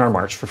in our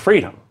march for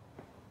freedom.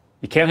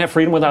 You can't have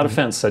freedom without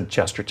offense, said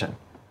Chesterton.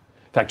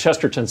 In fact,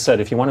 Chesterton said,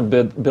 if you want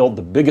to build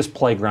the biggest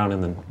playground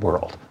in the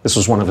world, this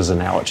was one of his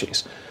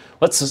analogies.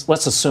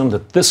 Let's assume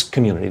that this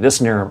community,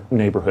 this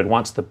neighborhood,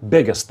 wants the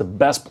biggest, the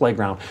best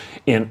playground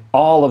in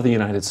all of the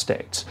United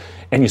States.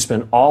 And you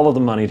spend all of the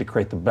money to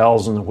create the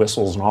bells and the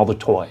whistles and all the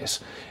toys.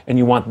 And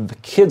you want the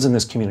kids in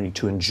this community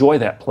to enjoy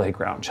that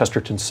playground.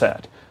 Chesterton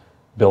said,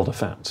 build a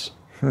fence.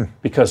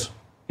 Because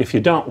if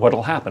you don't,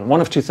 what'll happen? One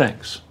of two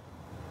things.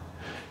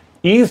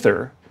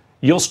 Either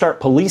you'll start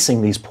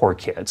policing these poor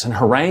kids and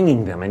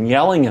haranguing them and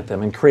yelling at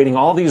them and creating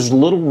all these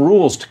little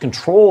rules to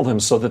control them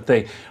so that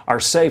they are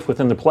safe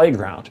within the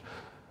playground.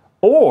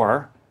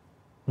 Or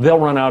they'll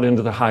run out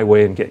into the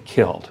highway and get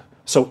killed.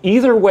 So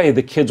either way,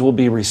 the kids will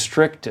be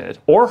restricted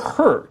or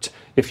hurt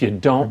if you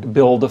don't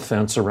build a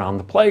fence around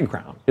the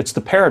playground. It's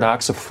the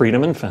paradox of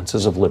freedom and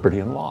fences, of liberty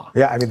and law.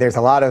 Yeah, I mean, there's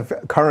a lot of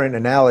current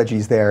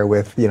analogies there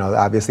with,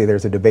 obviously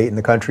there's a debate in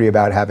the country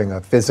about having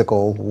a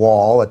physical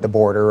wall at the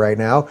border right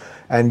now.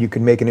 And you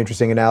can make an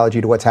interesting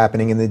analogy to what's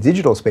happening in the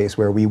digital space,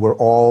 where we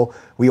all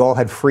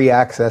had free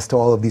access to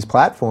all of these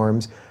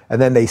platforms.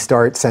 And then they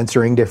start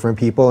censoring different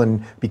people,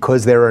 and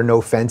because there are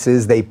no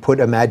fences, they put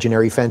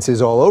imaginary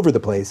fences all over the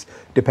place,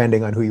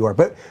 depending on who you are.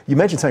 But you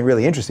mentioned something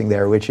really interesting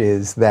there, which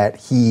is that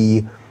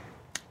he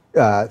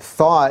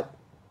thought,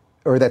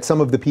 or that some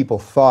of the people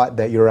thought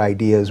that your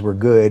ideas were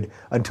good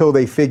until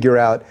they figure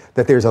out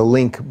that there's a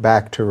link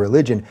back to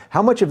religion.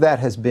 How much of that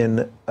has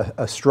been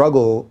a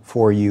struggle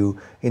for you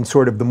in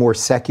sort of the more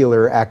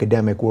secular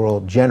academic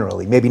world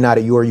generally? Maybe not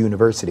at your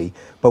university,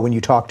 but when you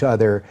talk to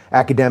other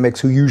academics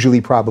who usually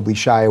probably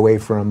shy away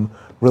from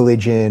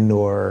religion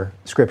or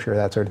scripture,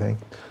 that sort of thing?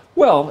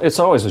 Well, it's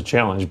always a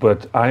challenge,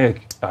 but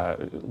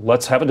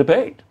let's have a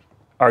debate.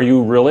 Are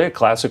you really a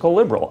classical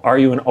liberal? Are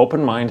you an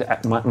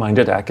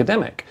open-minded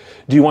academic?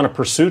 Do you want to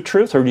pursue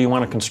truth, or do you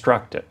want to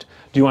construct it?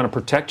 Do you want to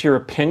protect your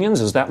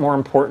opinions? Is that more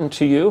important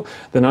to you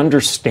than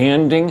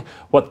understanding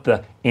what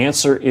the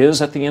answer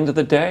is at the end of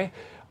the day?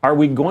 Are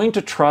we going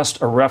to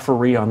trust a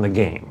referee on the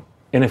game?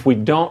 And if we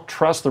don't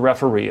trust the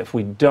referee, if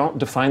we don't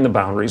define the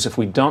boundaries, if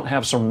we don't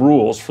have some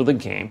rules for the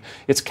game,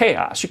 it's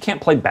chaos. You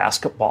can't play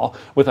basketball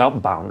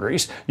without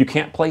boundaries. You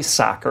can't play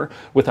soccer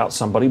without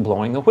somebody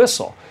blowing the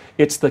whistle.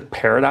 It's the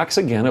paradox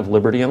again of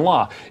liberty and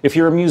law. If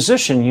you're a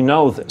musician, you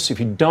know this. If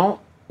you don't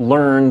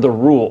learn the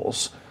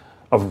rules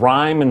of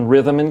rhyme and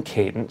rhythm and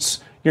cadence,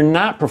 you're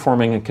not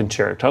performing a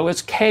concerto.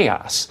 It's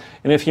chaos.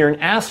 And if you're an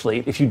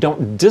athlete, if you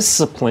don't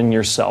discipline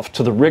yourself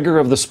to the rigor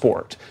of the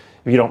sport,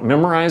 if you don't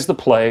memorize the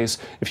plays,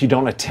 if you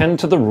don't attend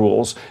to the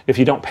rules, if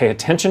you don't pay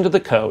attention to the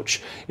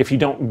coach, if you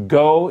don't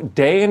go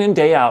day in and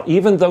day out,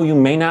 even though you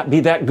may not be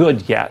that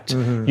good yet,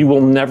 you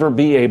will never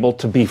be able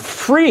to be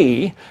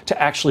free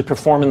to actually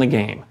perform in the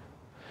game.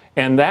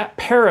 And that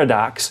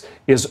paradox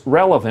is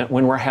relevant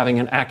when we're having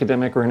an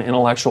academic or an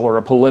intellectual or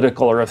a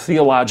political or a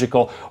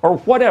theological or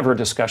whatever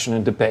discussion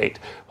and debate.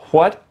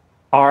 What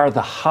are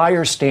the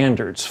higher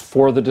standards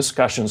for the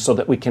discussion so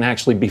that we can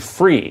actually be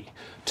free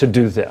to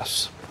do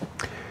this?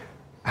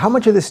 How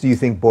much of this do you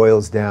think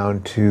boils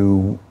down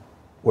to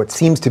what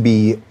seems to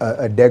be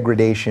a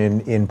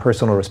degradation in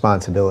personal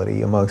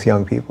responsibility amongst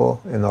young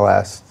people in the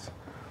last,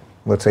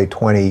 let's say,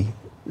 20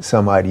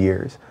 some odd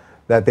years.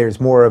 That there's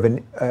more of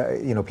an,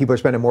 people are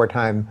spending more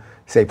time,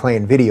 say,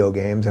 playing video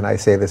games, and I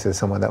say this as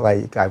someone that,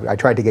 like, I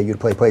tried to get you to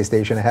play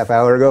PlayStation a half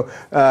hour ago,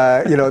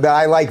 that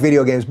I like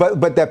video games,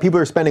 but that people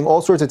are spending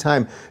all sorts of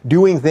time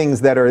doing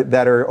things that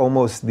are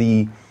almost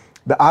the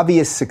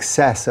obvious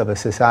success of a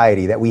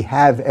society, that we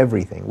have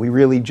everything. We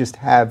really just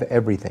have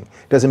everything.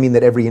 Doesn't mean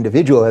that every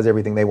individual has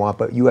everything they want,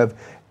 but you have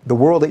the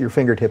world at your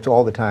fingertips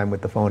all the time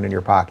with the phone in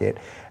your pocket,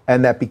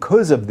 and that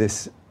because of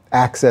this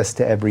access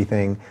to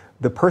everything,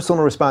 the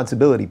personal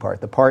responsibility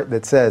part, the part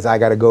that says, I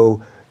got to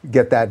go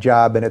get that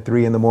job and at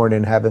 3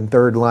 a.m. having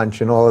third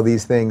lunch and all of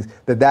these things,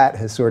 that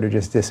has sort of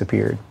just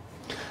disappeared.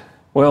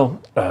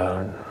 Well,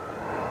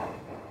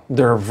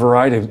 there are a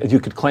variety of, you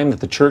could claim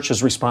that the church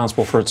is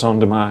responsible for its own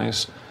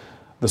demise.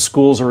 The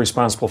schools are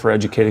responsible for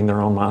educating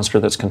their own monster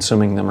that's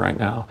consuming them right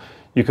now.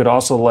 You could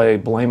also lay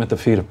blame at the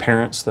feet of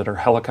parents that are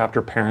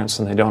helicopter parents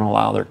and they don't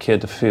allow their kid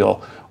to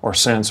feel or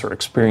sense or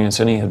experience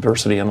any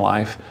adversity in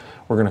life.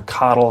 We're going to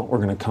coddle, we're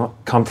going to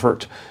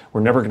comfort,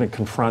 we're never going to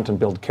confront and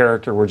build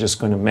character, we're just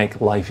going to make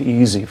life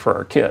easy for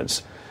our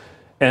kids.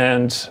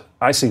 And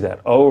I see that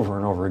over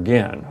and over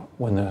again.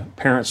 When the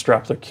parents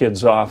drop their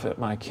kids off at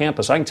my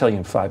campus, I can tell you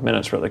in 5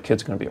 minutes whether the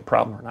kid's going to be a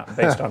problem or not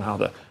based on how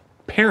the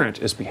parent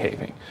is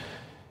behaving.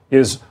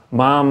 Is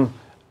mom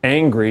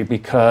angry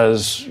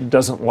because she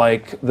doesn't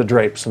like the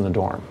drapes in the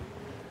dorm?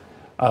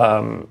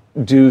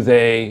 Do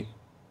they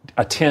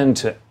attend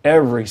to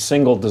every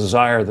single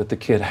desire that the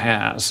kid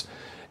has?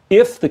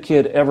 If the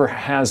kid ever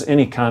has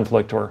any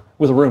conflict or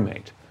with a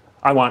roommate,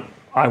 I want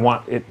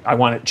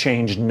it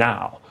changed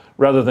now,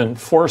 rather than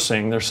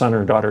forcing their son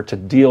or daughter to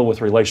deal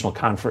with relational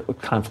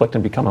conflict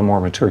and become a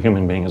more mature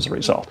human being as a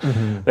result.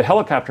 Mm-hmm. The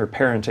helicopter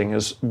parenting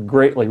is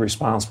greatly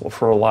responsible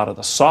for a lot of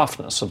the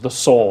softness of the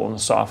soul and the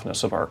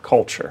softness of our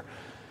culture.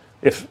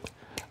 If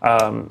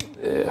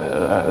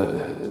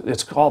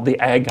it's called the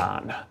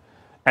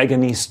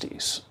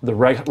agonistes, the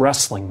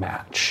wrestling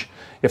match.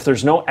 If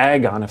there's no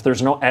agon, if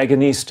there's no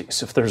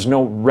agonistes, if there's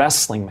no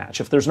wrestling match,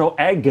 if there's no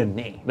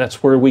agony,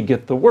 that's where we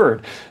get the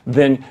word,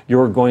 then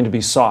you're going to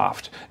be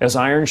soft. As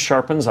iron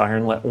sharpens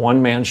iron, let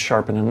one man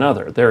sharpen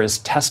another. There is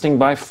testing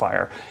by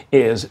fire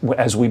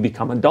as we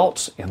become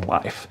adults in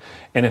life.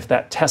 And if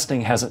that testing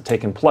hasn't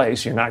taken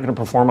place, you're not going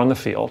to perform on the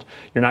field,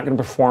 you're not going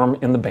to perform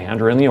in the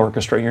band or in the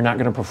orchestra, you're not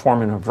going to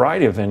perform in a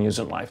variety of venues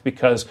in life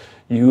because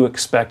you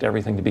expect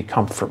everything to be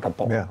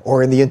comfortable. Yeah,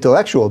 or in the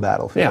intellectual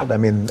battlefield. Yeah. I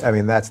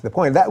mean that's the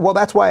point.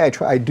 That's why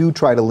I do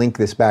try to link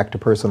this back to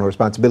personal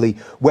responsibility,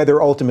 whether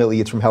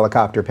ultimately it's from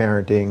helicopter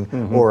parenting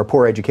mm-hmm. or a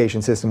poor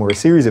education system or a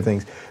series of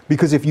things.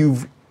 Because if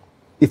you've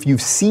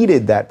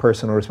ceded that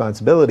personal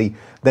responsibility,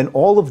 then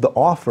all of the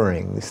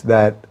offerings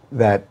that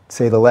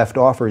say the left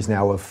offers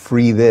now of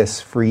free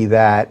this, free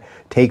that,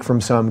 take from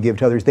some, give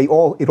to others, it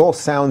all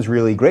sounds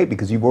really great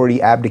because you've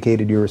already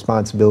abdicated your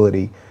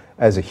responsibility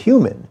as a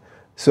human.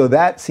 So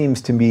that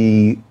seems to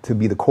me to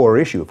be the core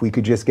issue. If we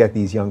could just get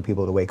these young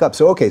people to wake up.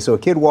 So a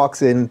kid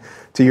walks in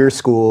to your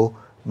school,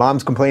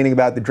 mom's complaining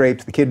about the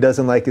drapes, the kid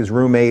doesn't like his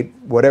roommate,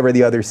 whatever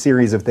the other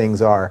series of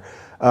things are.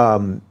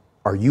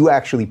 Are you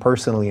actually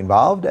personally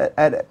involved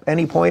at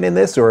any point in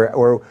this?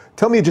 Or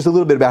tell me just a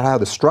little bit about how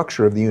the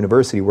structure of the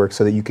university works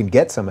so that you can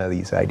get some of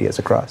these ideas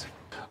across.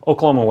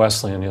 Oklahoma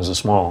Wesleyan is a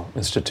small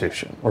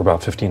institution. We're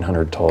about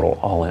 1,500 total,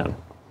 all in.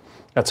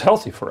 That's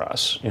healthy for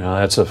us.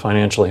 That's a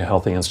financially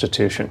healthy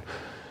institution.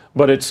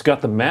 But it's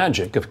got the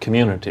magic of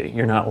community.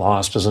 You're not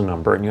lost as a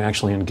number, and you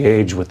actually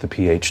engage with the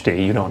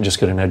PhD. You don't just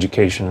get an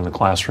education in a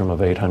classroom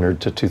of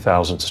 800 to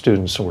 2,000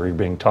 students where you're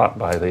being taught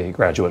by the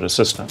graduate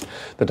assistant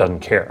that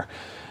doesn't care.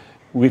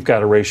 We've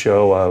got a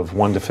ratio of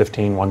 1 to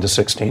 15, 1 to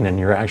 16, and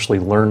you're actually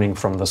learning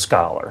from the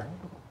scholar,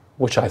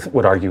 which I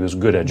would argue is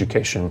good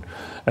education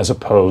as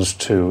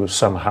opposed to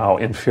somehow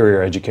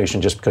inferior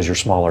education just because you're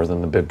smaller than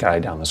the big guy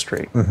down the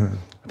street. Mm-hmm.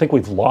 I think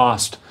we've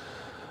lost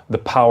the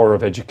power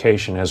of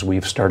education as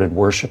we've started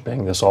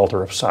worshiping this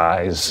altar of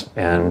size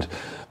and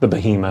the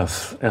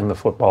behemoth and the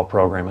football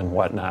program and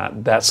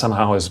whatnot. That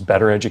somehow is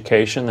better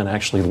education than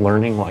actually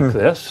learning like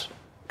this?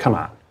 Come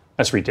on,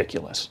 that's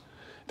ridiculous.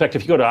 In fact,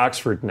 if you go to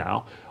Oxford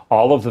now,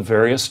 all of the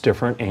various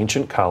different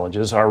ancient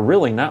colleges are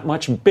really not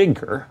much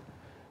bigger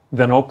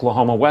than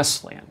Oklahoma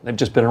Wesleyan. They've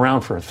just been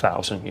around for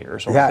 1,000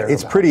 years. Yeah,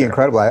 it's pretty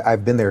incredible.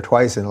 I've been there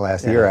twice in the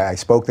last year. I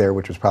spoke there,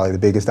 which was probably the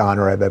biggest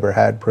honor I've ever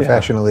had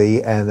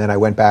professionally. And then I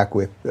went back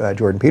with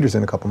Jordan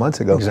Peterson a couple months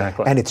ago.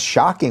 Exactly. And it's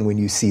shocking when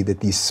you see that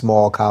these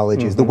small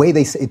colleges, the way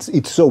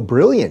it's so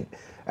brilliant,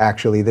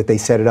 actually, that they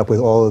set it up with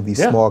all of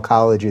these small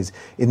colleges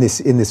in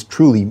this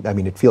truly,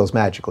 it feels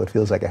magical. It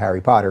feels like a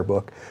Harry Potter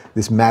book.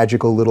 This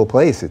magical little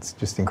place. It's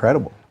just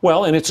incredible.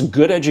 Well, and it's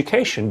good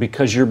education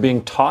because you're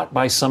being taught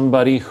by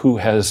somebody who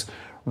has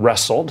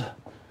wrestled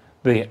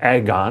the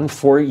agon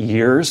for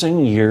years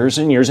and years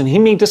and years. And he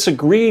may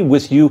disagree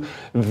with you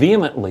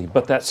vehemently,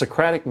 but that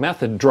Socratic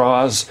method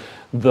draws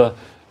the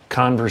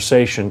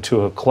conversation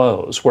to a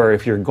close, where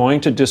if you're going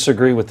to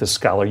disagree with the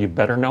scholar, you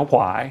better know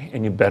why,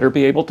 and you better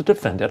be able to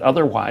defend it.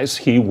 Otherwise,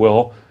 he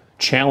will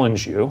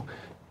challenge you,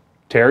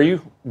 tear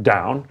you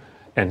down,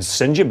 and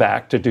send you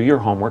back to do your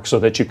homework so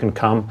that you can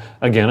come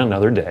again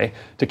another day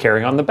to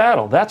carry on the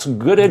battle. That's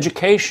good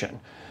education.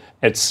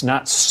 It's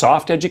not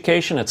soft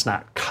education. It's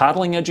not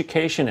coddling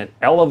education. It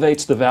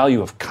elevates the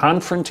value of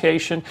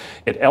confrontation.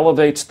 It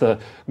elevates the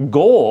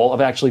goal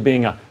of actually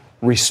being a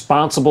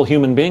responsible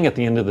human being at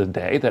the end of the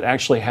day that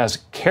actually has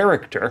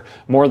character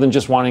more than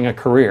just wanting a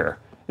career.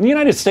 In the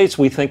United States,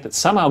 we think that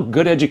somehow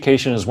good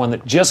education is one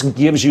that just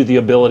gives you the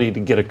ability to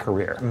get a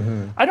career.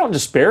 I don't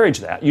disparage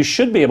that. You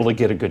should be able to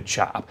get a good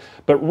job.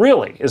 But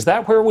really, is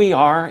that where we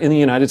are in the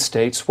United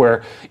States,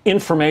 where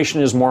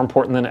information is more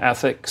important than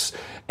ethics,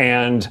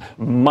 and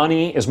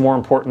money is more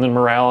important than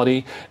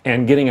morality,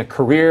 and getting a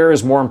career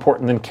is more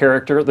important than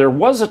character? There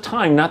was a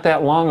time not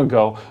that long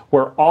ago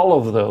where all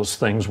of those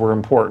things were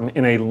important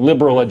in a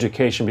liberal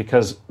education,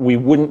 because we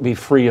wouldn't be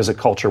free as a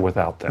culture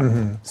without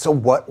them. So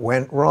what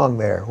went wrong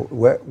there?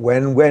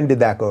 When did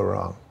that go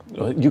wrong?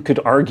 You could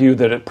argue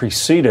that it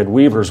preceded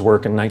Weaver's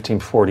work in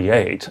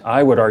 1948.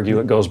 I would argue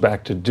it goes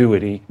back to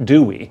Dewey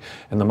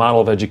and the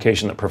model of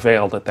education that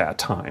prevailed at that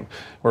time,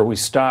 where we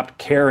stopped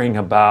caring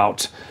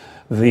about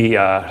the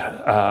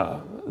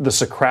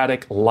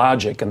Socratic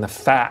logic and the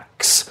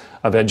facts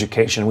of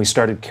education. We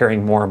started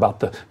caring more about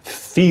the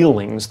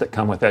feelings that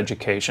come with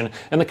education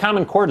and the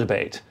Common Core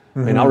debate. I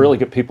mean, I'll really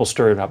get people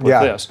stirred up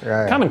with this.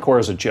 Common Core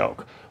is a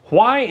joke.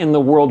 Why in the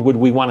world would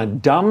we want to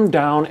dumb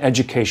down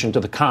education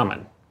to the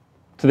common,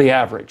 to the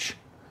average?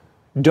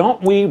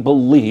 Don't we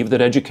believe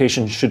that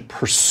education should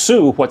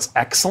pursue what's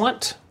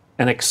excellent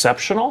and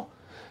exceptional?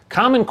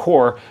 Common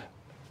Core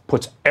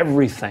puts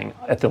everything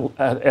on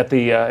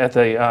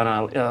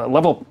a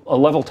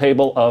level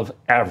table of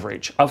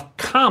average, of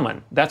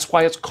common. That's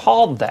why it's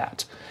called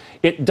that.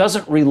 It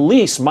doesn't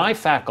release my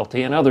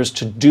faculty and others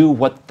to do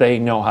what they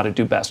know how to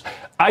do best.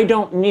 I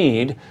don't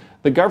need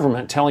the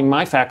government telling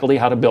my faculty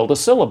how to build a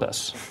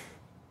syllabus.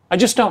 I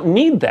just don't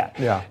need that.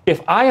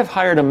 If I have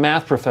hired a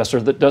math professor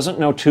that doesn't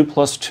know 2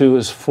 + 2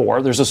 is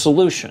 4, there's a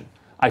solution.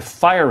 I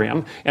fire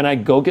him and I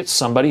go get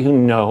somebody who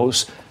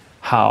knows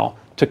how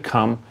to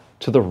come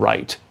to the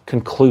right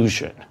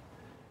conclusion.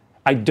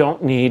 I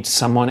don't need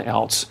someone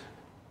else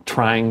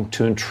trying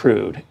to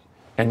intrude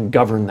and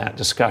govern that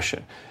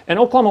discussion. And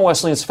Oklahoma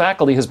Wesleyan's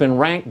faculty has been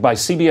ranked by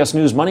CBS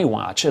News Money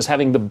Watch as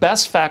having the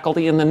best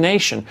faculty in the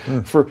nation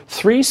for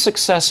 3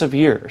 successive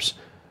years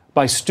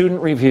by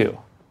student review.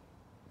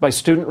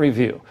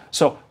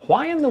 So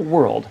why in the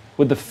world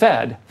would the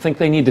Fed think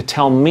they need to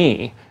tell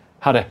me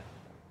how to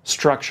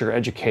structure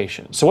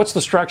education? So what's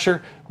the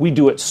structure? We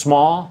do it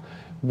small.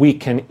 We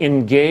can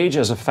engage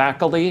as a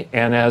faculty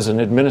and as an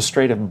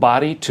administrative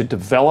body to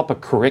develop a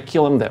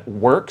curriculum that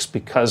works,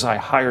 because I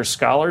hire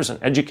scholars and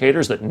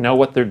educators that know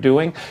what they're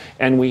doing,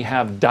 and we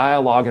have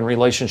dialogue and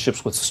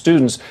relationships with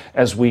students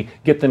as we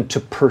get them to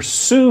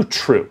pursue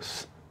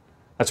truth.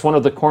 That's one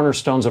of the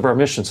cornerstones of our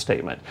mission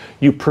statement.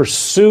 You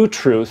pursue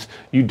truth,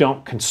 you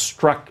don't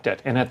construct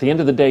it. And at the end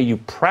of the day, you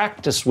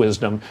practice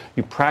wisdom,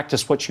 you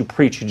practice what you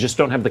preach. You just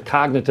don't have the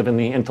cognitive and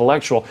the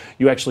intellectual.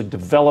 You actually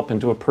develop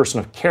into a person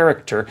of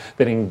character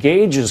that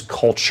engages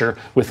culture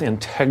with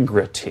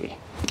integrity.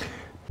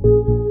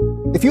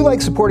 If you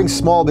like supporting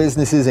small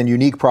businesses and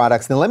unique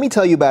products, then let me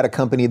tell you about a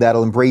company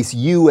that'll embrace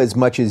you as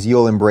much as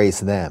you'll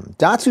embrace them.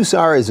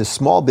 Datsusara is a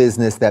small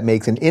business that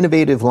makes an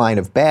innovative line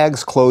of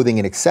bags, clothing,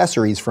 and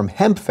accessories from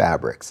hemp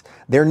fabrics.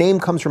 Their name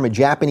comes from a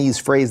Japanese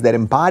phrase that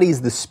embodies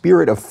the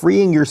spirit of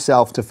freeing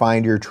yourself to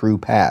find your true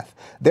path.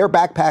 Their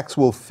backpacks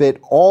will fit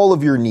all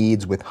of your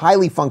needs with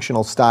highly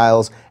functional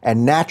styles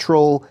and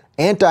natural,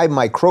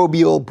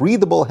 antimicrobial,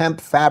 breathable hemp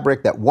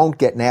fabric that won't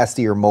get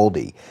nasty or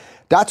moldy.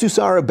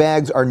 Datsusara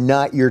bags are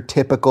not your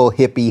typical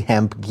hippie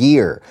hemp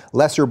gear.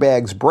 Lesser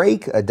bags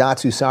break. A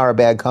Datsusara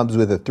bag comes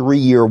with a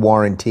 3-year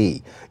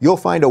warranty. You'll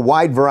find a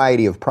wide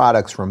variety of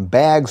products, from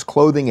bags,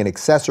 clothing, and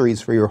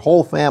accessories for your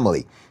whole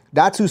family.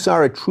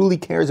 Datsusara truly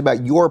cares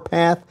about your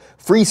path,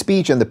 free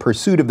speech, and the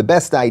pursuit of the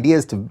best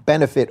ideas to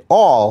benefit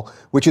all,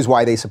 which is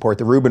why they support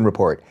the Rubin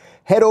Report.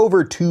 Head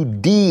over to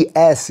dsgear.com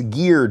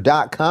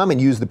and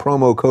use the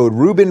promo code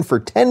Rubin for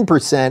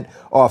 10%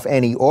 off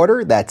any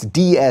order. That's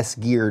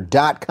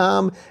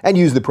dsgear.com, and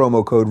use the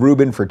promo code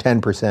Rubin for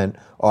 10%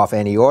 off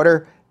any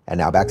order. And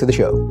now back to the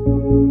show.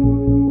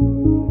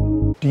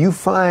 Do you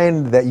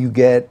find that you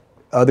get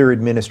other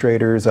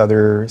administrators,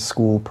 other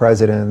school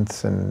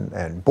presidents,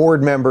 and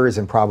board members,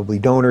 and probably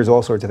donors,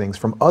 all sorts of things,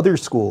 from other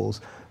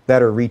schools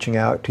that are reaching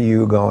out to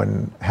you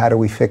going, how do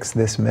we fix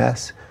this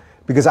mess?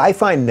 Because I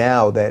find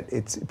now that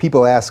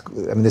people ask,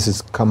 I mean, this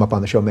has come up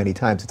on the show many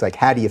times, it's like,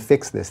 how do you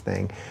fix this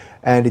thing?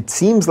 And it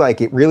seems like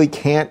it really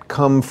can't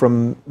come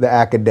from the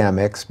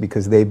academics,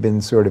 because they've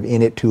been sort of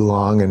in it too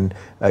long. And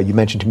you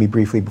mentioned to me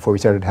briefly before we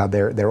started how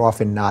they're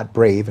often not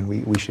brave, and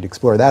we should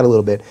explore that a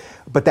little bit.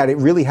 But that it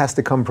really has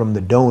to come from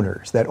the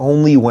donors, that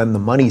only when the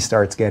money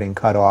starts getting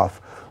cut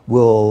off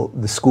will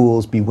the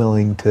schools be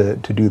willing to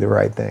do the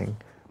right thing.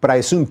 But I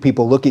assume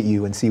people look at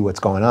you and see what's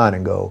going on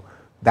and go,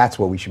 that's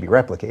what we should be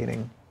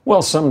replicating.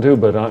 Well, some do,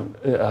 but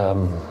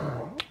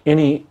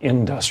any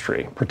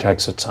industry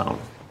protects its own.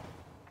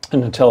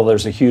 And until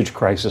there's a huge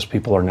crisis,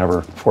 people are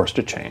never forced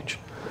to change.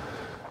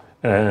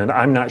 And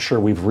I'm not sure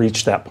we've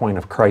reached that point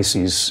of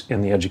crises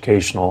in the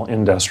educational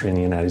industry in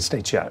the United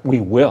States yet.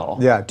 We will.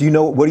 Yeah.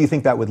 What do you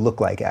think that would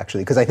look like,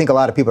 actually? Because I think a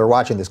lot of people are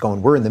watching this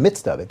going, we're in the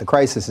midst of it. The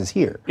crisis is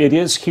here. It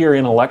is here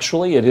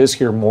intellectually. It is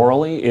here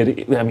morally.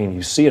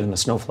 You see it in the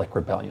Snowflake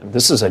Rebellion.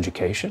 This is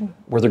education,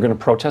 where they're going to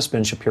protest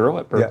Ben Shapiro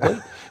at Berkeley.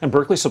 Yeah. And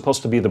Berkeley's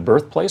supposed to be the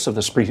birthplace of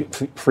this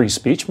free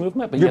speech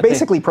movement. But you're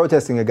basically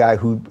protesting a guy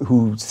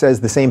who says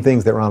the same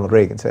things that Ronald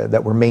Reagan said,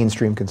 that were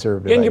mainstream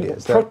conservative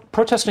ideas. You're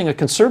protesting a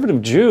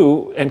conservative Jew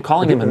and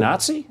calling him a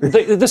Nazi?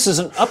 This is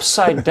an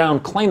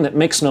upside-down claim that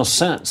makes no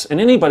sense. And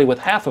anybody with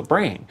half a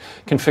brain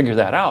can figure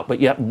that out.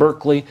 But yet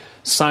Berkeley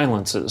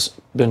silences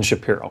Ben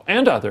Shapiro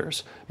and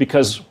others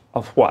because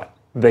of what?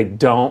 They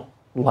don't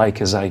like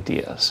his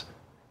ideas.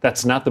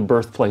 That's not the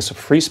birthplace of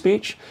free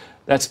speech.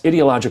 That's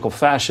ideological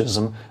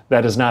fascism.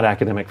 That is not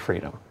academic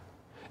freedom.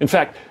 In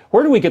fact,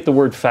 where do we get the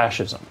word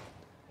fascism?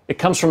 It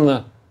comes from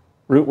the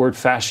root word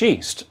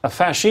fasciste. A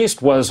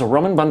fasciste was a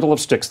Roman bundle of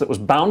sticks that was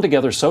bound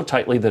together so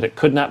tightly that it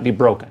could not be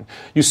broken.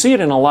 You see it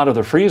in a lot of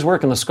the frieze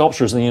work and the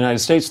sculptures in the United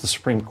States, the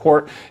Supreme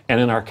Court,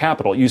 and in our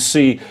Capitol. You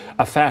see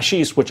a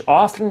fasciste which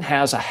often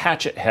has a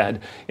hatchet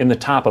head in the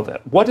top of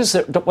it. What does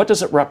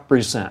it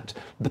represent?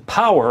 The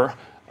power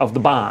of the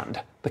bond,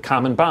 the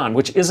common bond,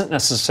 which isn't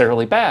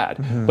necessarily bad.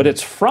 Mm-hmm. But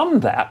it's from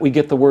that we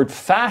get the word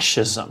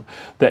fascism,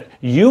 that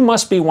you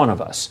must be one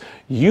of us.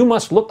 You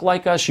must look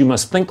like us, you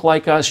must think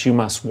like us, you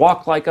must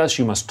walk like us,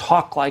 you must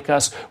talk like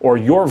us, or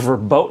you're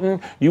verboten,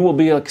 you will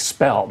be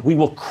expelled. We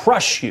will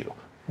crush you,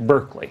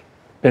 Berkeley,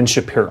 Ben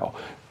Shapiro.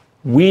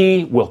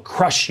 We will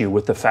crush you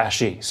with the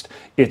fascist.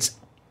 It's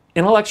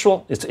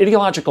intellectual, it's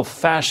ideological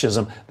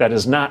fascism that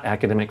is not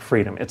academic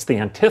freedom. It's the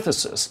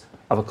antithesis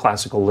of a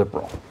classical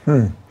liberal.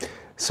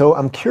 So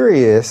I'm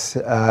curious,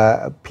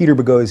 Peter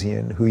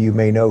Boghossian, who you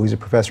may know, who's a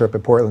professor up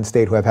at Portland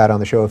State, who I've had on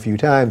the show a few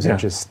times, and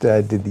just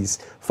did these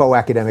faux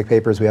academic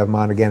papers. We have him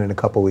on again in a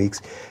couple weeks.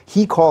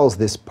 He calls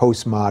this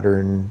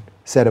postmodern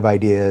set of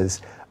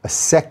ideas a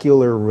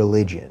secular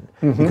religion,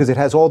 because it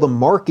has all the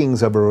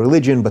markings of a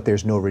religion, but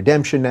there's no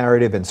redemption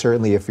narrative, and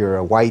certainly if you're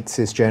a white,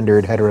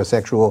 cisgendered,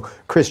 heterosexual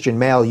Christian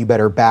male, you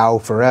better bow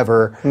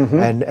forever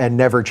and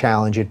never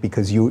challenge it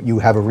because you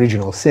have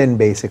original sin,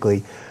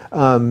 basically.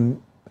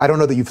 I don't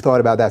know that you've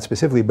thought about that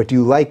specifically, but do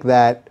you like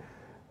that,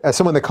 as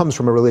someone that comes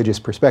from a religious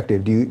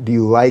perspective, do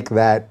you like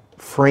that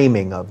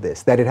framing of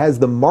this, that it has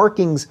the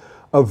markings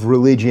of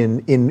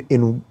religion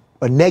in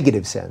a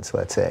negative sense,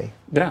 let's say?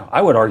 Yeah,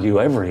 I would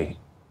argue every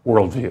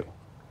worldview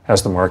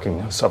has the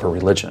markings of a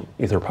religion,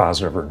 either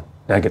positive or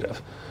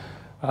negative.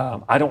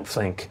 I don't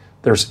think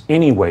there's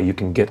any way you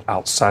can get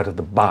outside of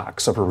the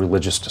box of a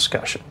religious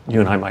discussion. You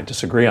and I might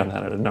disagree on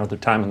that at another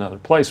time, another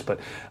place, but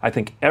I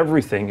think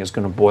everything is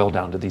going to boil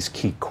down to these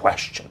key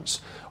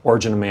questions: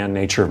 origin of man,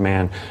 nature of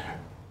man,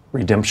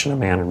 redemption of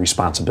man, and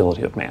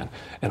responsibility of man.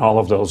 And all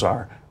of those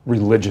are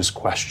religious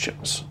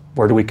questions.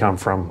 Where do we come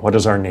from? What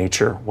is our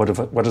nature?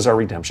 What is our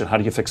redemption? How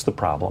do you fix the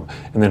problem?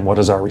 And then what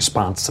is our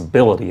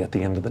responsibility at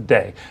the end of the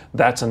day?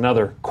 That's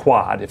another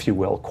quad, if you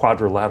will,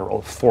 quadrilateral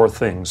of four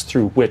things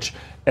through which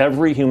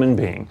every human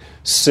being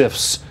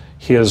sifts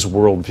his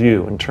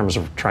worldview in terms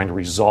of trying to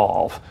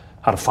resolve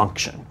how to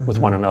function with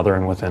one another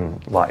and within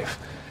life.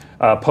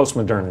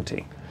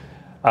 Postmodernity.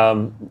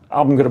 I'm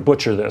going to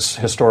butcher this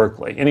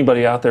historically.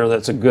 Anybody out there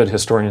that's a good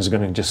historian is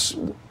going to just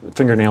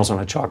fingernails on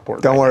a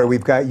chalkboard. Don't worry,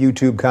 we've got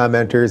YouTube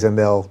commenters and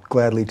they'll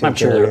gladly take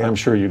care of it. I'm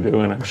sure you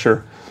do, and I'm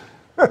sure.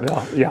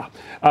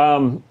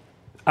 I'm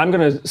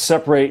going to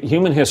separate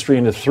human history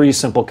into three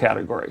simple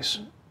categories: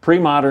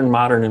 pre-modern,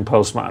 modern, and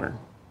postmodern.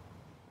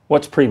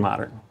 What's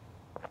pre-modern?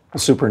 The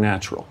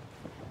supernatural.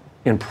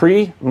 In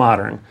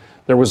pre-modern,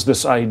 there was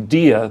this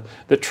idea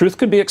that truth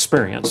could be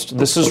experienced.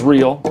 This is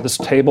real. This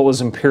table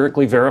is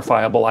empirically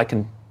verifiable. I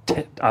can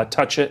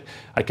touch it.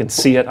 I can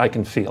see it. I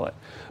can feel it.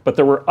 But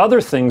there were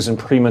other things in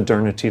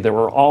pre-modernity that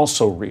were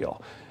also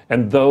real,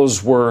 and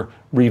those were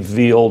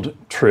revealed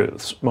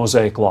truths.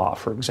 Mosaic law,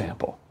 for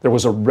example. There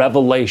was a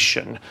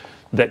revelation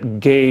that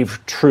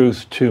gave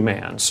truth to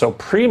man. So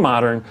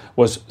pre-modern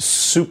was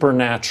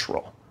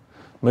supernatural.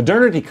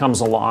 Modernity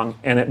comes along,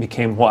 and it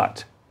became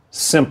what?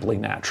 Simply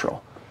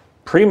natural.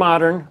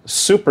 Pre-modern,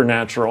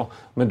 supernatural.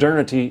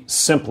 Modernity,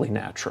 simply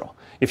natural.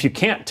 If you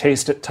can't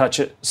taste it, touch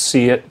it,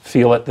 see it,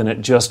 feel it, then it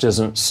just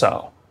isn't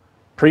so.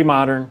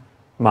 Pre-modern,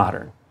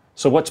 modern.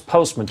 So what's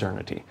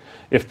post-modernity?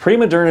 If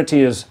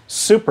pre-modernity is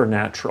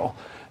supernatural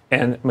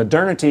and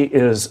modernity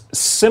is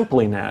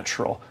simply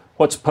natural,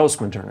 what's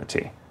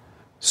post-modernity?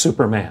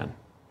 Superman,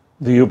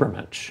 the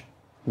Übermensch.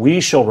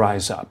 We shall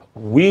rise up.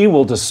 We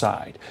will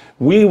decide.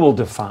 We will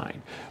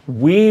define.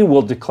 We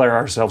will declare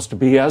ourselves to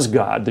be as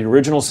God. The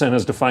original sin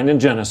is defined in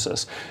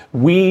Genesis.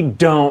 We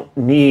don't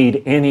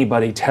need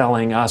anybody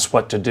telling us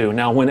what to do.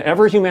 Now,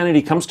 whenever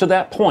humanity comes to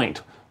that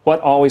point, what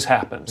always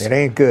happens? It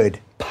ain't good.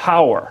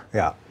 Power.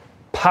 Yeah.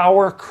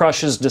 Power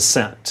crushes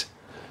dissent.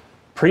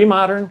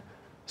 Pre-modern,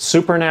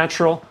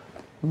 supernatural,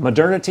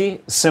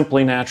 modernity,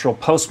 simply natural,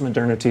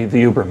 post-modernity,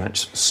 the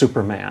Ubermensch,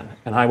 Superman.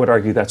 And I would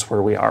argue that's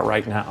where we are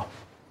right now.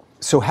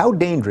 So how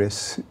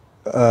dangerous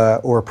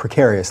or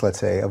precarious, let's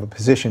say, of a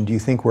position do you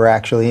think we're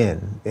actually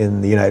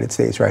in the United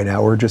States right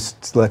now, or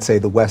just, let's say,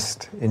 the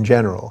West in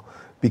general?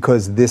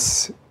 Because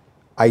this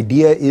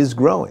idea is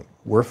growing.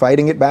 We're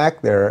fighting it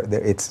back.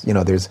 There's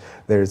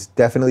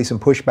definitely some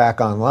pushback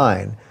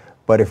online.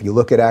 But if you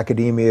look at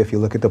academia, if you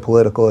look at the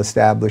political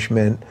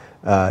establishment,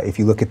 if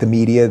you look at the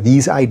media,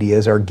 these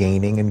ideas are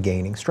gaining and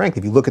gaining strength.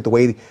 If you look at the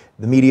way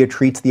the media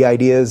treats the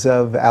ideas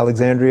of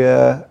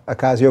Alexandria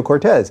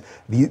Ocasio-Cortez,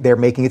 they're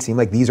making it seem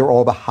like these are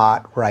all the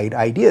hot right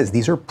ideas.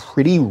 These are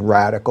pretty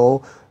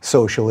radical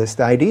socialist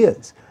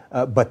ideas,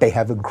 but they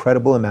have an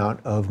incredible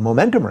amount of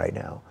momentum right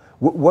now.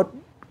 What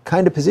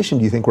kind of position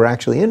do you think we're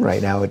actually in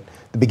right now at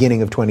the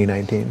beginning of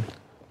 2019?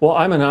 Well,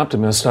 I'm an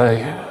optimist.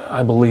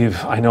 I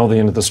believe I know the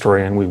end of the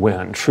story and we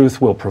win. Truth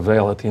will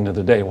prevail at the end of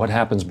the day. What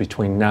happens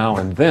between now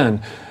and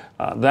then,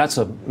 that's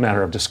a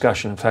matter of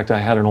discussion. In fact, I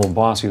had an old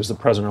boss. He was the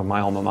president of my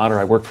alma mater.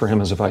 I worked for him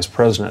as a vice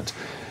president,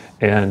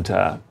 and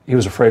he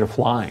was afraid of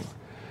flying.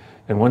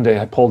 And one day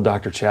I pulled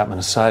Dr. Chapman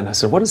aside and I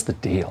said, what is the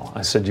deal?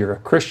 I said, you're a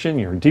Christian,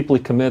 you're deeply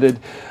committed.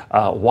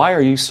 Why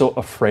are you so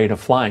afraid of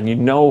flying? You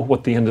know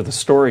what the end of the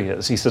story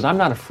is. He says, I'm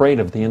not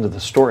afraid of the end of the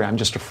story. I'm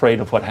just afraid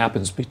of what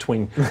happens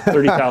between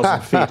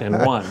 30,000 feet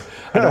and one.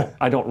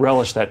 I don't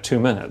relish that 2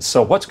 minutes.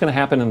 So what's going to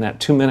happen in that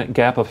 2-minute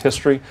gap of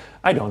history?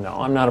 I don't know.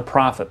 I'm not a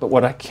prophet. But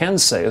what I can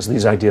say is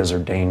these ideas are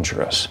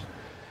dangerous.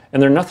 And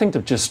they're nothing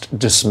to just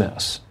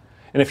dismiss.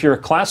 And if you're a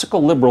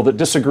classical liberal that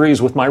disagrees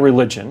with my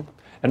religion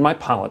and my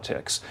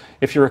politics,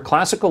 if you're a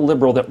classical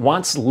liberal that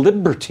wants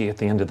liberty at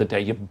the end of the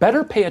day, you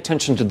better pay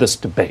attention to this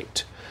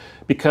debate,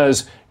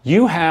 because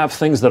you have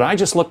things that I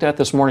just looked at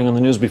this morning on the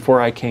news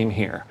before I came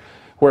here,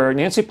 where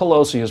Nancy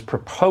Pelosi is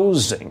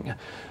proposing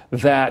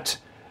that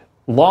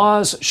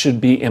laws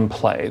should be in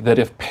play, that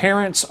if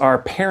parents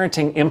are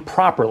parenting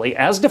improperly,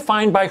 as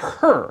defined by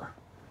her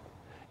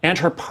and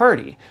her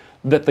party,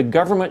 that the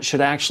government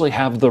should actually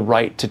have the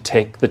right to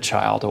take the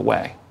child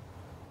away.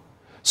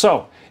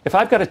 So, if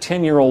I've got a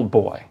 10-year-old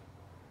boy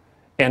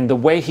and the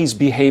way he's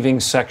behaving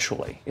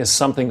sexually is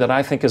something that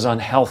I think is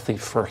unhealthy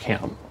for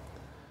him,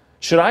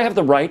 should I have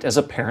the right as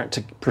a parent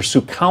to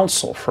pursue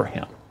counsel for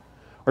him?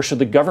 Or should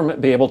the government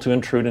be able to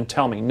intrude and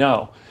tell me,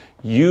 no,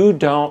 you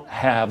don't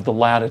have the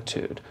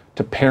latitude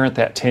to parent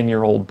that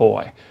 10-year-old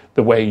boy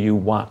the way you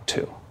want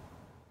to?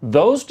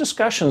 Those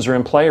discussions are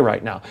in play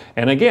right now.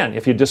 And again,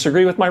 if you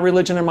disagree with my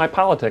religion and my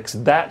politics,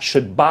 that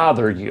should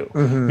bother you,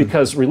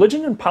 because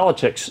religion and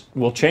politics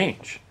will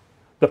change.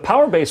 The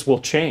power base will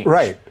change.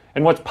 Right.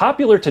 And what's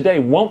popular today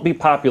won't be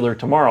popular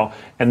tomorrow,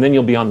 and then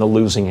you'll be on the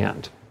losing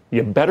end.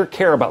 You better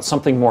care about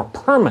something more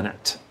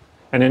permanent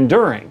and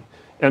enduring,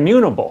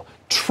 immutable,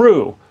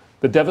 true,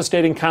 the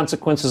devastating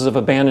consequences of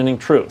abandoning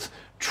truth.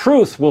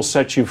 Truth will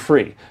set you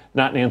free,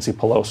 not Nancy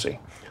Pelosi.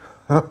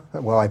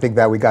 Well, I think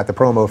that we got the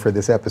promo for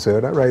this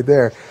episode right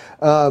there.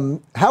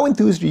 How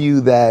enthused are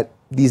you that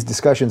these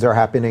discussions are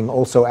happening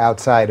also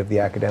outside of the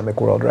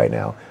academic world right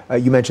now?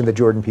 You mentioned that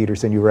Jordan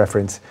Peterson, you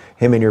reference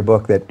him in your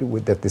book, that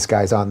this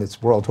guy's on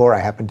this world tour. I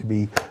happen to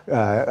be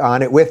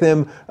on it with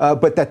him.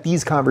 But that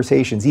these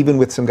conversations, even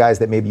with some guys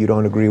that maybe you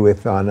don't agree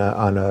with on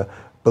a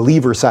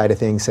believer side of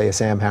things, say a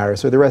Sam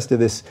Harris or the rest of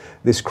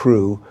this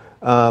crew,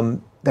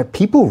 that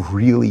people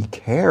really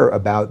care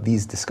about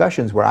these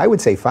discussions, where I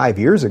would say 5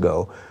 years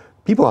ago,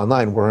 people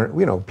online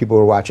weren't, people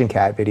were watching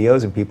cat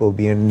videos and people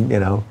being,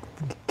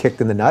 kicked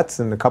in the nuts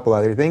and a couple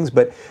other things,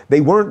 but they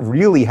weren't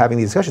really having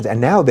these discussions.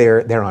 And now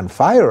they're on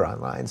fire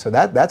online. So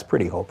that's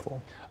pretty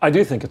hopeful. I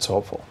do think it's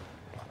hopeful.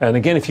 And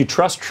again, if you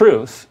trust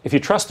truth, if you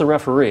trust the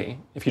referee,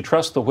 if you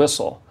trust the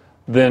whistle,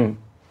 then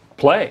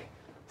play,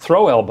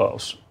 throw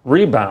elbows,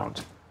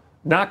 rebound,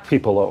 knock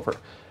people over.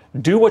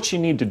 Do what you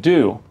need to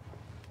do,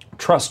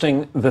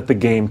 trusting that the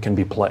game can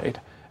be played.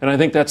 And I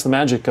think that's the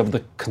magic of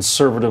the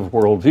conservative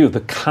worldview,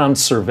 the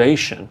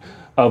conservation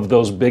of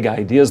those big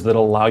ideas that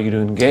allow you to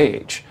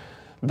engage.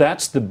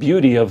 That's the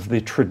beauty of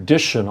the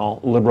traditional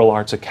liberal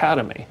arts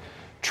academy.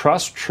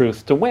 Trust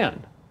truth to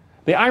win.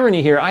 The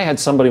irony here, I had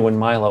somebody when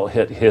Milo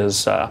hit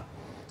his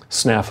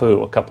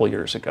snafu a couple of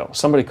years ago.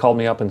 Somebody called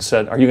me up and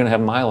said, are you going to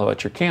have Milo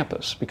at your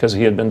campus? Because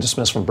he had been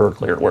dismissed from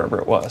Berkeley or wherever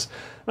it was.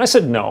 And I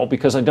said no,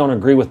 because I don't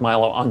agree with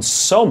Milo on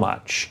so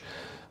much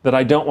that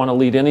I don't want to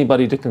lead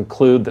anybody to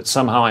conclude that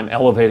somehow I'm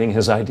elevating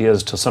his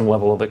ideas to some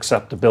level of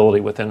acceptability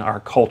within our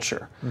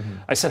culture.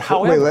 I said,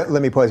 however... Wait,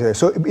 let me pause you there.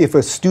 So if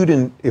a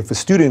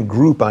student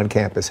group on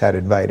campus had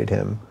invited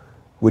him,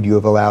 would you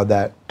have allowed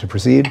that to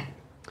proceed?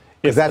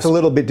 Because that's a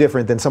little bit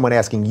different than someone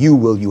asking you,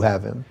 will you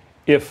have him?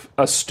 If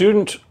a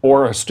student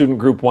or a student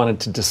group wanted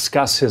to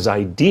discuss his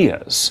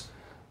ideas,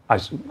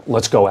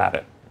 let's go at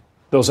it.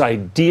 Those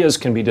ideas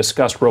can be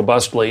discussed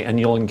robustly, and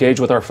you'll engage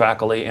with our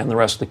faculty and the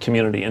rest of the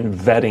community in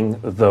vetting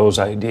those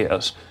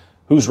ideas.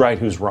 Who's right,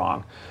 who's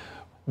wrong.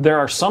 There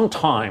are some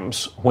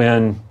times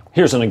when,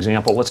 here's an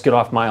example, let's get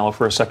off Milo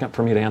for a second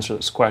for me to answer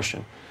this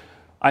question.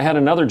 I had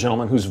another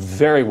gentleman who's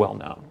very well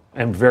known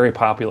and very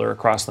popular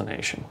across the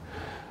nation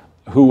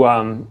who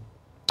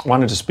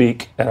wanted to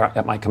speak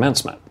at my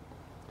commencement,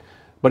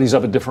 but he's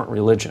of a different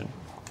religion.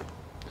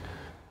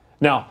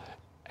 Now,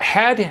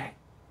 had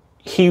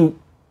he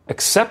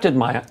accepted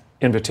my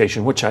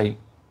invitation, which I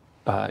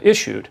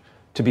issued,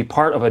 to be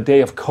part of a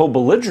day of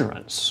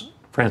co-belligerence,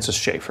 Francis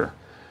Schaeffer,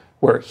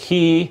 where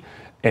he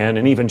and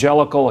an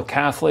evangelical, a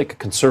Catholic, a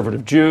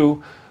conservative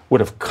Jew would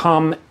have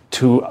come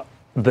to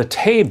the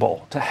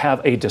table to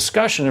have a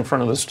discussion in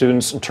front of the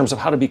students in terms of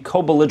how to be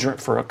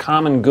co-belligerent for a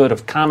common good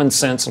of common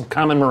sense and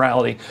common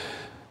morality.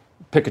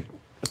 Pick a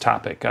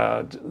topic,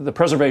 the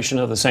preservation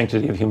of the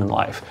sanctity of human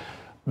life.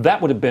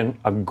 That would have been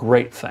a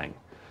great thing.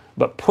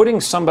 But putting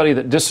somebody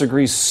that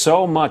disagrees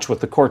so much with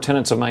the core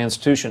tenets of my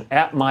institution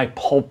at my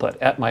pulpit,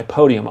 at my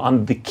podium,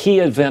 on the key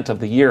event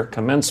of the year,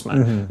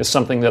 commencement, is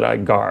something that I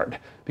guard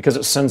because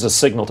it sends a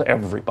signal to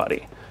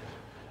everybody.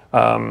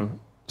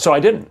 So I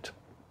didn't.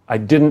 I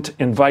didn't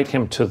invite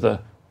him to the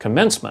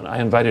commencement. I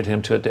invited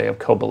him to a day of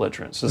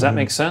co-belligerence. Does that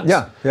make sense?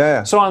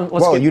 Yeah. So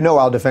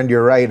I'll defend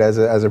your right as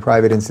a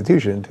private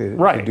institution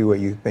to do what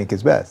you think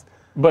is best.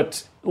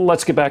 But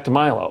let's get back to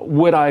Milo.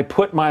 Would I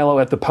put Milo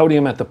at the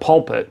podium, at the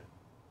pulpit?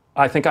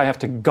 I think I have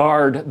to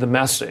guard the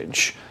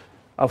message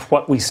of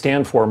what we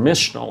stand for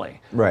missionally.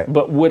 Right.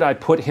 But would I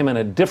put him in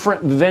a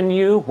different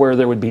venue where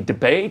there would be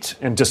debate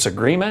and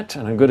disagreement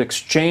and a good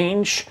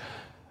exchange?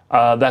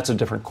 That's a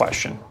different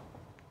question,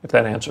 if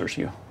that answers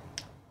you.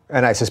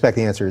 And I suspect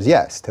the answer is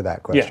yes to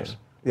that question. Yes.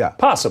 Yeah.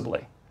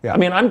 Possibly. Yeah. I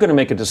mean, I'm going to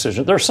make a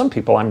decision. There are some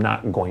people I'm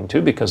not going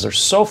to because they're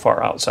so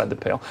far outside the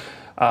pale.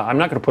 I'm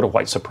not going to put a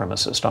white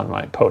supremacist on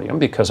my podium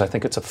because I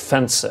think it's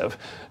offensive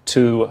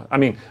to, I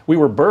mean, we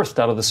were birthed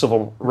out of the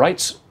civil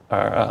rights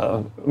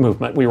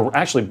movement. We were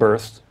actually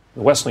birthed,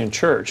 the Wesleyan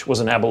Church was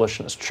an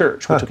abolitionist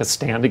church. We took a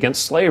stand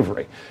against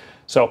slavery.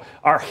 So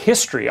our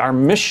history, our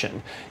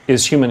mission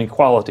is human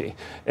equality.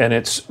 And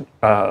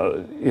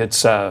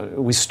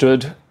we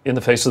stood in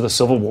the face of the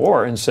Civil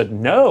War and said,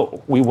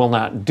 no, we will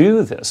not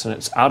do this. And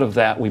it's out of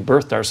that, we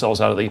birthed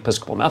ourselves out of the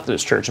Episcopal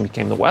Methodist Church and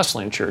became the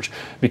Wesleyan Church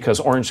because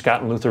Orange,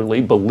 Scott, and Luther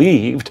Lee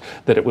believed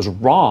that it was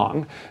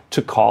wrong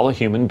to call a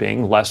human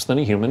being less than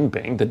a human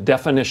being. The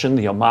definition,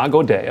 the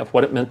imago Dei of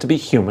what it meant to be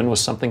human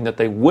was something that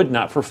they would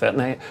not forfeit,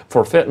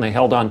 and they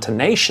held on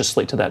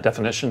tenaciously to that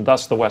definition,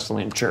 thus the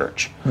Wesleyan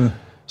Church.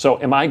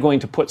 So am I going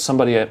to put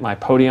somebody at my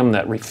podium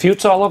that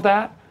refutes all of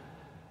that?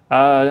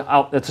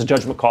 It's a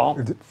judgment call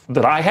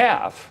that I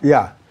have.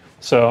 Yeah.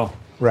 So.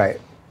 Right.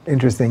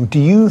 Interesting. Do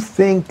you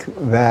think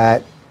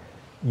that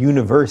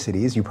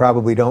universities, you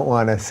probably don't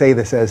want to say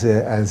this as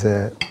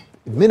a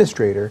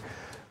administrator,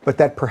 but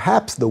that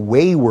perhaps the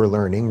way we're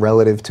learning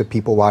relative to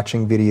people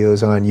watching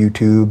videos on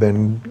YouTube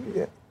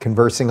and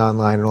conversing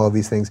online and all of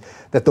these things,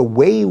 that the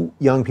way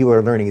young people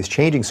are learning is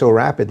changing so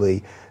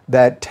rapidly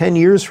that 10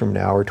 years from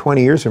now or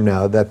 20 years from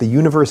now, that the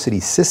university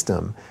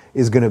system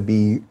is going to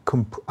be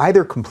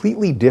either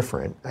completely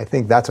different, I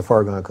think that's a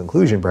far-gone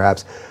conclusion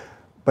perhaps,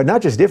 but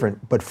not just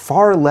different, but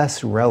far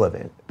less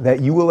relevant, that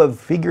you will have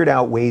figured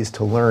out ways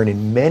to learn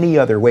in many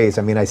other ways.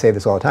 I mean, I say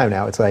this all the time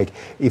now, it's like,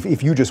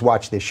 if you just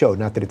watch this show,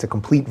 not that it's a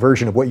complete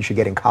version of what you should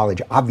get in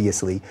college,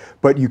 obviously,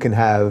 but you can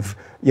have,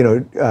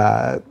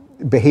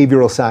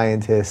 behavioral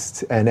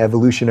scientists and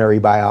evolutionary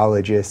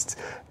biologists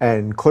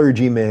and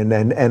clergymen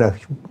and a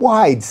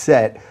wide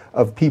set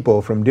of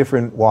people from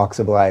different walks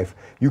of life.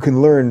 You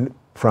can learn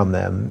from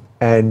them,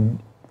 and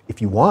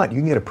if you want, you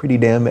can get a pretty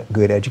damn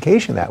good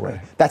education that way.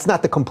 That's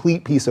not the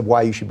complete piece of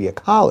why you should be at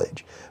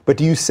college, but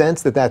do you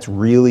sense that that's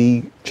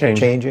really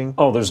changing?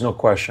 Oh, there's no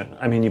question.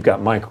 I mean, you've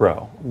got Mike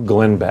Rowe,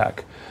 Glenn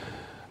Beck,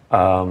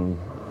 Tucker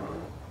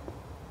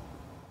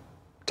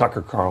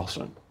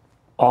Carlson,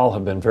 all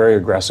have been very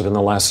aggressive in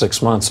the last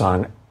 6 months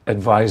on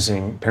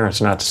advising parents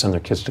not to send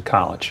their kids to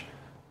college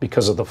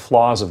because of the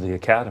flaws of the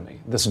academy,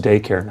 this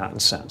daycare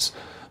nonsense,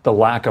 the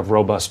lack of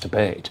robust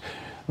debate,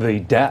 the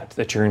debt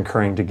that you're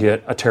incurring to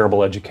get a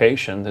terrible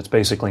education that's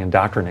basically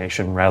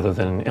indoctrination rather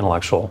than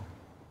intellectual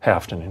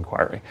heft and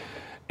inquiry.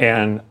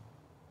 And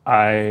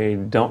I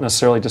don't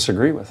necessarily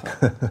disagree with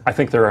them. I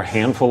think there are a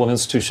handful of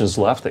institutions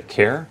left that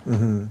care,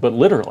 but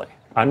literally,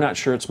 I'm not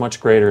sure it's much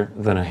greater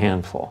than a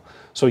handful.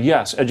 So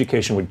yes,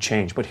 education would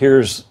change, but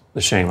here's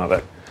the shame of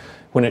it.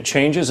 When it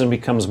changes and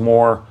becomes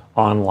more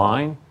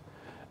online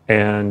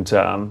and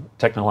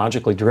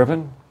technologically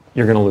driven,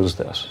 you're going to lose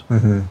this.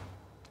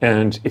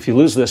 And if you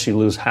lose this, you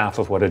lose half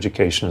of what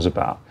education is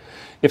about.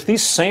 If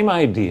these same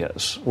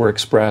ideas were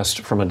expressed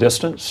from a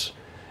distance,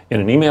 in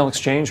an email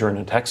exchange or in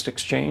a text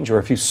exchange, or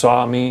if you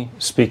saw me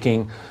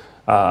speaking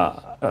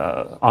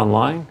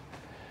online,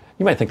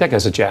 you might think that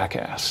guy's a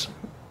jackass.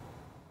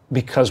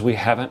 Because we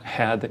haven't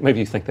had, maybe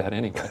you think that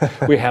anyway,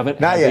 we haven't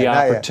had the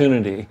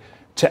opportunity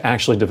to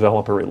actually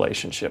develop a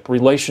relationship.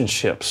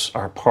 Relationships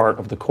are part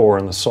of the core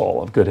and the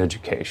soul of good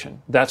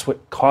education. That's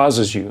what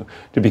causes you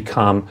to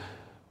become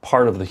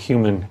part of the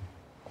human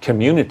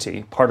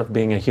community. Part of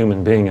being a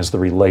human being is the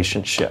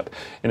relationship.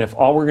 And if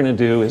all we're going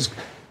to do is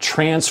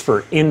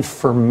transfer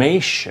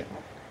information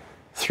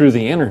through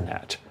the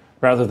internet,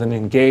 rather than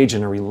engage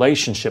in a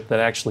relationship that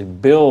actually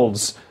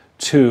builds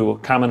to a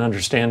common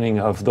understanding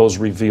of those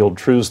revealed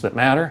truths that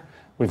matter,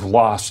 we've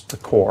lost the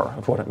core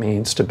of what it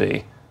means to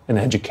be an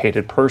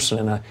educated person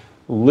and a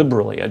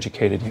liberally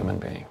educated human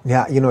being.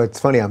 Yeah, you know, it's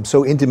funny. I'm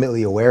so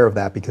intimately aware of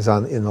that because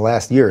in the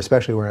last year,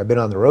 especially when I've been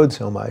on the road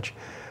so much,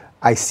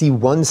 I see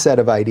one set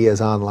of ideas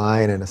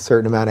online and a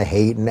certain amount of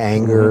hate and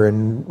anger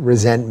and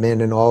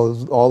resentment and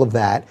all of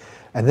that.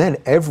 And then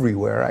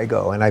everywhere I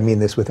go, and I mean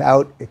this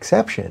without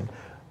exception,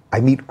 I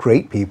meet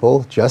great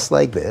people just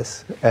like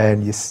this,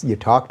 and you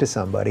talk to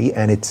somebody,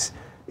 and it's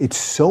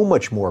so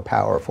much more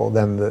powerful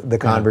than the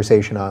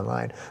conversation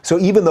online. So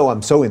even though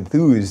I'm so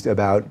enthused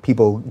about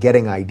people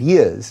getting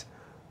ideas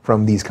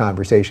from these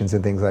conversations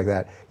and things like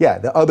that, yeah,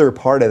 the other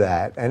part of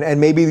that, and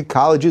maybe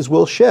colleges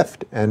will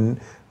shift and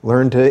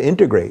learn to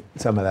integrate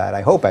some of that.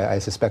 I hope, I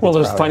suspect. Well,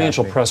 it's those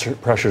financial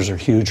pressures are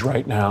huge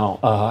right now.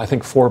 I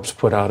think Forbes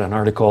put out an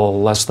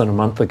article less than a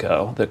month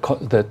ago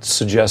that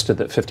suggested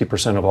that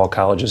 50% of all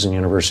colleges and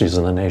universities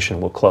in the nation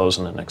will close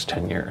in the next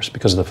 10 years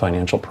because of the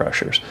financial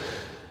pressures.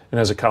 And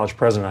as a college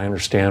president, I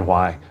understand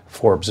why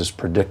Forbes is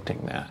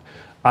predicting that.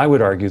 I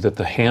would argue that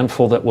the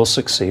handful that will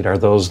succeed are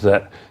those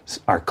that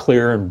are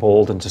clear and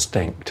bold and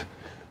distinct.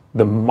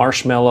 The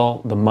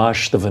marshmallow, the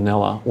mush, the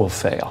vanilla will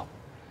fail.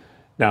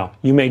 Now,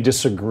 you may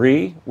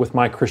disagree with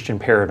my Christian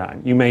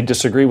paradigm. You may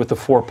disagree with the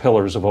 4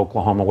 pillars of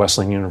Oklahoma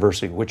Wesleyan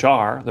University, which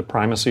are the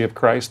primacy of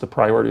Christ, the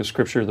priority of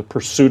Scripture, the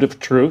pursuit of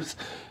truth,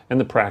 and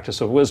the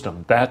practice of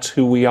wisdom. That's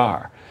who we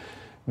are.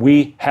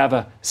 We have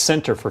a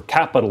center for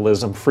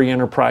capitalism, free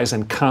enterprise,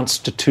 and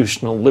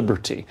constitutional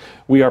liberty.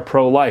 We are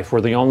pro-life.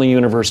 We're the only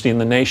university in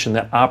the nation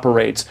that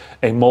operates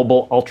a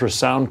mobile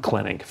ultrasound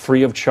clinic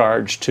free of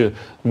charge to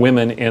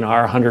women in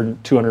our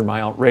 100,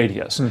 200-mile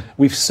radius.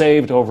 We've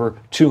saved over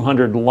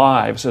 200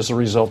 lives as a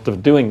result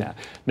of doing that.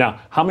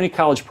 Now, how many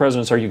college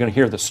presidents are you going to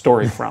hear the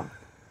story from?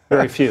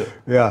 Very few.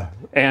 Yeah.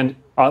 And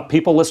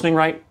people listening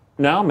right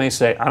now may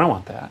say, I don't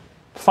want that.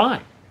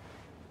 Fine.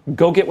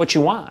 Go get what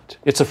you want.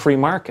 It's a free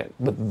market.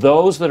 But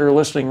those that are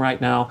listening right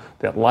now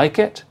that like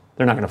it,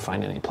 they're not going to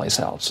find it anyplace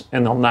else.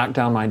 And they'll knock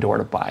down my door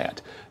to buy it.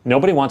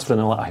 Nobody wants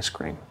vanilla ice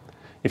cream.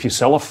 If you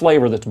sell a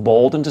flavor that's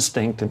bold and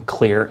distinct and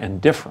clear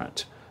and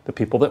different, the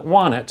people that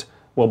want it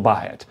will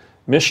buy it.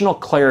 Missional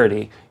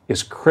clarity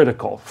is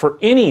critical for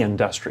any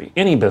industry,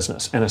 any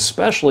business, and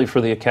especially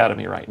for the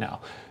academy right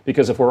now.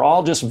 Because if we're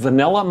all just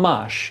vanilla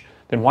mush,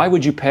 then why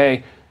would you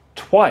pay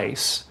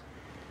twice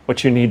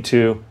what you need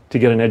to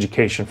get an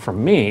education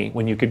from me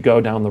when you could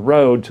go down the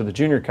road to the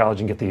junior college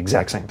and get the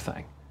exact same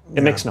thing?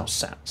 It makes no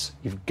sense.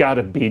 You've got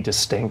to be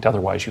distinct,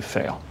 otherwise you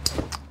fail.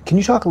 Can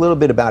you talk a little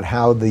bit about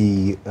how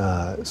the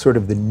sort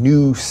of the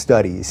new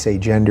studies, say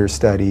gender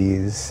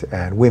studies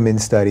and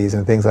women's studies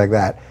and things like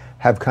that,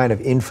 have kind of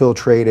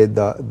infiltrated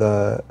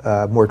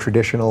the more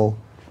traditional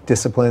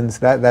disciplines?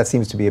 That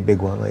seems to be a big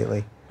one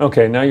lately.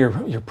 Okay, now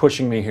you're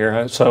pushing me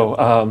here. So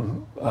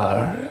I'm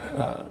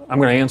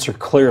going to answer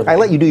clearly. I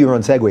let you do your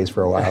own segues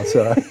for a while,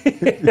 so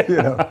you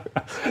know.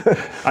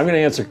 I'm going to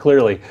answer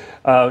clearly.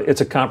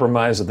 It's a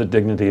compromise of the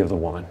dignity of the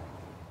woman,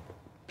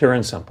 pure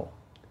and simple.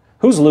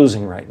 Who's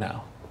losing right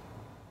now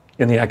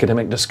in the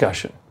academic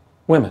discussion?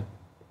 Women.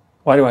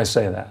 Why do I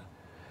say that?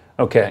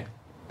 Okay.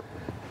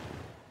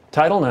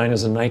 Title IX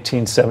is a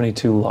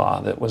 1972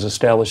 law that was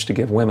established to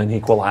give women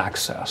equal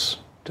access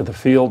to the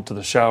field, to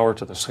the shower,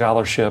 to the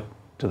scholarship,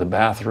 to the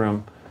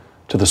bathroom,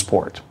 to the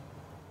sport.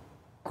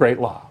 Great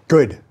law.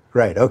 Good.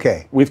 Right.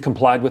 Okay. We've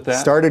complied with that.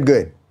 Started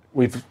good.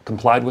 We've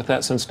complied with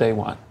that since day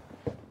one.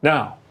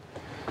 Now,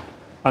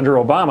 under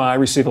Obama, I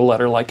received a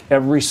letter like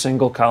every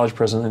single college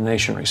president in the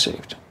nation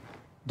received,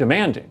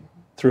 demanding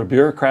through a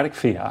bureaucratic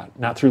fiat,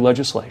 not through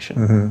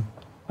legislation,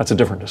 that's a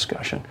different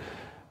discussion,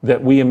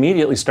 that we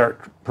immediately start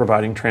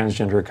providing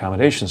transgender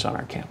accommodations on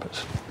our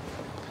campus.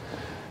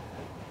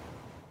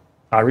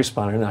 I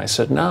responded and I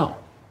said, no.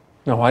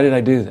 Now, why did I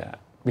do that?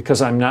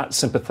 Because I'm not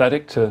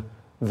sympathetic to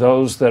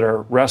those that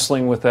are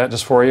wrestling with that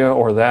dysphoria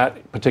or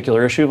that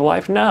particular issue of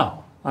life?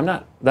 No, I'm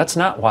not. That's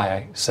not why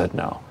I said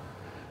no.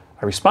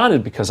 I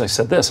responded because I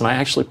said this, and I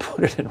actually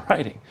put it in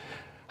writing.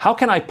 How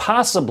can I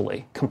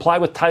possibly comply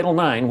with Title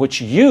IX, which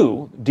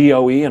you,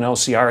 DOE and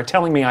OCR, are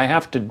telling me I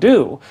have to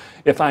do,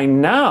 if I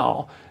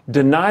now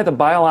deny the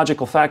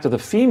biological fact of the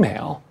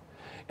female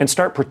and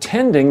start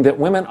pretending that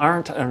women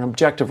aren't an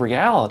objective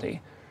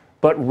reality,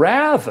 but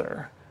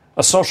rather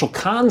a social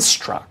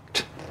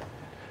construct?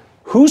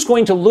 Who's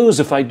going to lose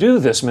if I do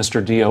this,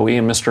 Mr. DOE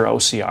and Mr.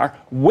 OCR?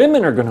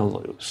 Women are going to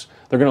lose.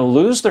 They're going to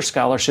lose their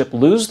scholarship,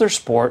 lose their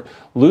sport,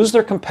 lose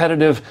their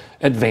competitive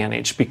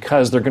advantage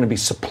because they're going to be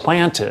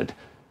supplanted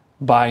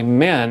by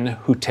men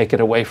who take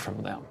it away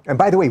from them. And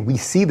by the way, we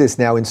see this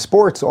now in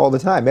sports all the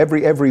time.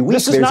 Every week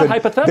this is not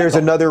hypothetical. There's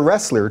another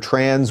wrestler,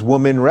 trans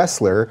woman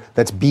wrestler,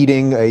 that's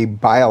beating a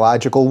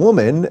biological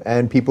woman,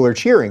 and people are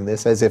cheering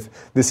this as if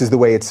this is the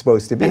way it's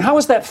supposed to be. And how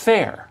is that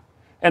fair?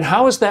 And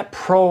how is that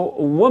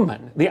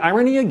pro-woman? The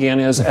irony again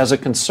is, as a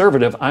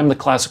conservative, I'm the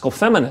classical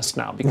feminist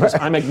now because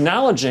I'm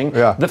acknowledging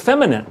the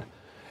feminine.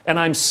 And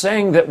I'm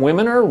saying that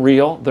women are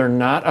real, they're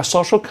not a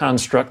social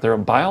construct, they're a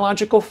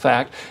biological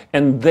fact,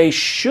 and they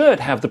should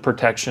have the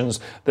protections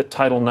that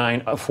Title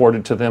IX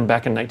afforded to them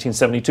back in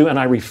 1972, and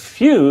I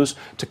refuse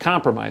to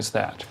compromise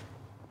that.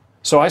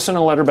 So I sent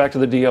a letter back to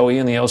the DOE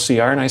and the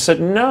OCR, and I said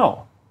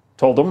no.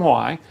 Told them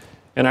why,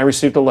 and I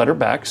received a letter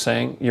back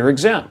saying, you're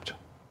exempt.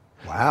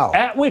 Wow.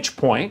 At which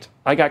point,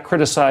 I got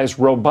criticized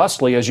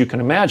robustly, as you can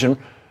imagine,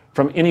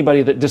 from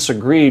anybody that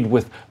disagreed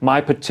with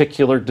my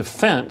particular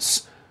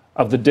defense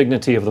of the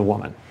dignity of the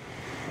woman.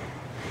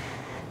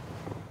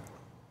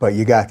 But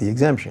you got the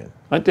exemption.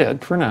 I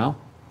did, for now.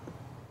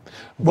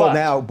 Well,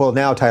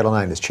 now Title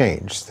IX has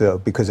changed, so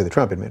because of the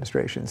Trump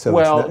administration.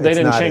 So they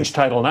didn't change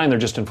Title IX; they're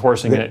just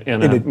enforcing it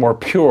in a more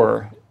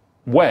pure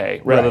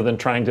way, rather than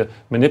trying to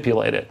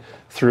manipulate it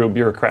through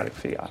bureaucratic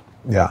fiat.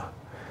 Yeah.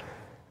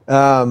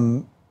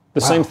 The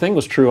same thing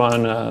was true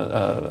on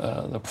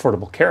the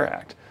Affordable Care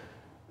Act.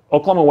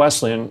 Oklahoma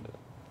Wesleyan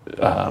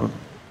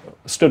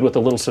stood with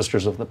the Little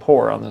Sisters of the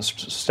Poor on the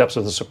steps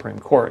of the Supreme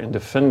Court in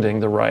defending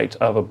the right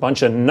of a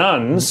bunch of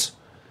nuns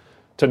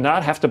to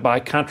not have to buy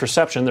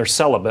contraception. They're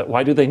celibate.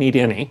 Why do they need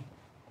any?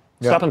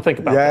 Stop and think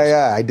about this.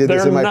 Yeah, I did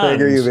this in my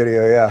PragerU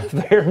video, yeah.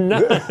 They're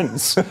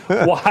nuns.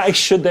 Why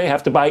should they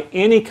have to buy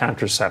any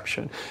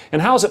contraception?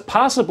 And how is it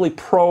possibly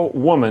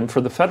pro-woman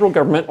for the federal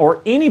government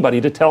or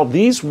anybody to tell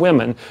these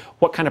women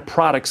what kind of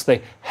products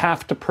they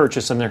have to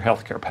purchase in their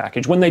health care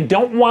package? When they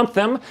don't want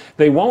them,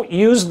 they won't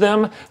use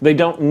them, they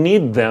don't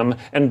need them,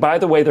 and by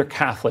the way, they're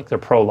Catholic, they're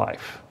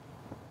pro-life.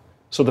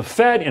 So the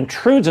Fed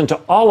intrudes into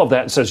all of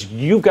that and says,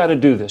 you've got to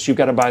do this, you've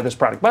got to buy this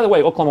product. By the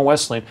way, Oklahoma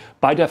Wesleyan,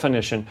 by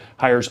definition,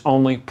 hires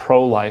only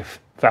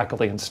pro-life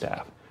faculty and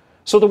staff.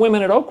 So the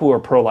women at Oakwood are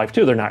pro-life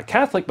too. They're not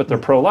Catholic, but they're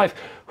pro-life.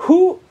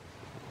 Who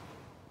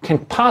can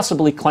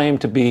possibly claim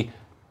to be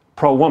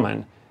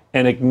pro-woman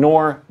and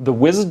ignore the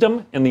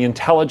wisdom and the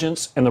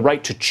intelligence and the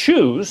right to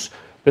choose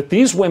that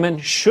these women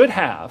should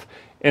have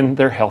in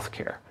their health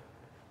care?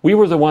 We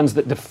were the ones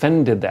that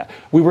defended that.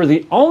 We were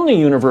the only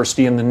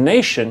university in the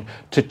nation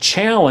to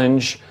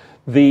challenge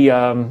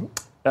the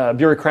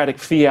bureaucratic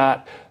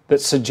fiat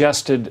that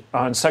suggested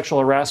on sexual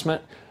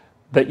harassment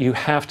that you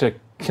have to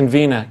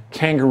convene a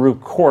kangaroo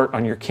court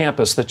on your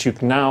campus, that you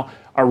now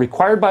are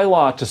required by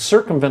law to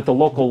circumvent the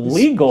local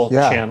legal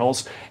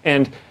channels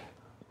and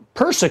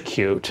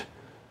persecute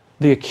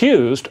the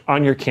accused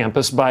on your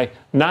campus by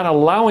not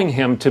allowing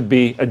him to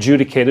be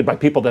adjudicated by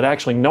people that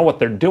actually know what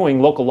they're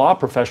doing, local law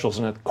professionals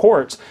in the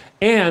courts.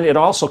 And it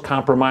also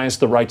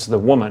compromised the rights of the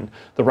woman,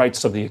 the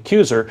rights of the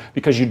accuser,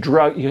 because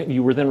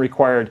you were then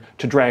required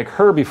to drag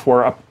her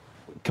before a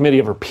committee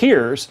of her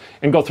peers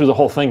and go through the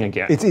whole thing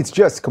again. It's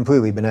just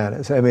completely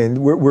bananas. I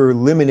mean, we're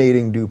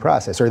eliminating due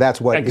process, or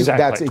that's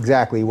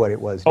exactly what it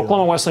was.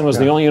 Oklahoma Wesleyan was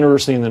the only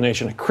university in the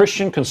nation, a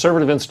Christian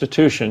conservative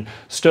institution,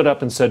 stood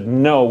up and said,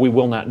 no, we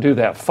will not do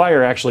that.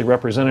 Fire actually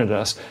represented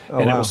us,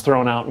 and it was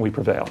thrown out, and we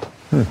prevailed.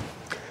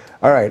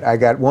 All right, I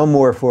got one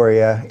more for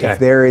you. Okay. If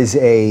there is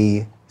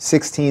a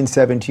 16,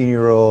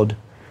 17-year-old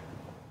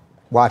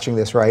watching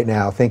this right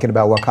now, thinking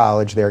about what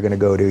college they're going to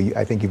go to,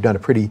 I think you've done a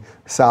pretty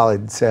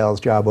solid sales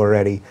job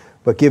already,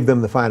 but give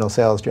them the final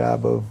sales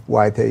job of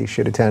why they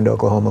should attend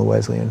Oklahoma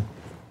Wesleyan.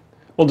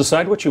 Well,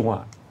 decide what you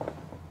want.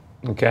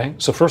 Okay,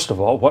 so first of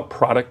all, what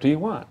product do you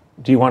want?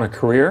 Do you want a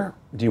career?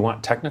 Do you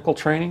want technical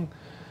training?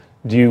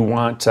 Do you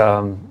want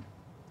an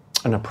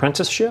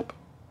apprenticeship?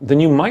 Then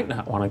you might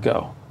not want to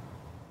go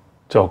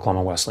to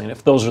Oklahoma Wesleyan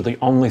if those are the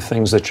only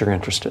things that you're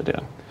interested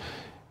in.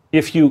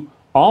 If you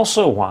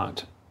also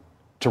want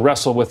to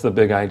wrestle with the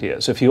big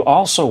ideas, if you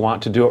also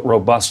want to do it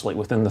robustly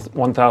within the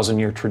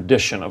 1,000-year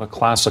tradition of a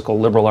classical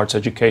liberal arts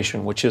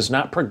education, which is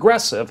not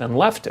progressive and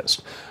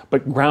leftist,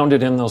 but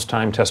grounded in those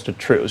time-tested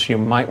truths, you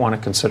might want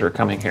to consider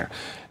coming here.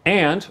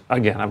 And,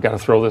 again, I've got to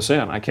throw this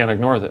in. I can't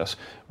ignore this.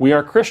 We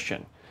are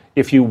Christian.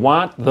 If you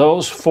want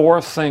those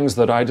four things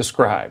that I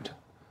described,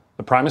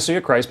 the primacy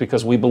of Christ,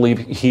 because we believe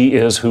he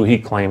is who he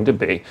claimed to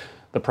be,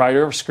 the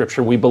priority of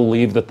Scripture, we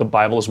believe that the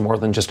Bible is more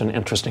than just an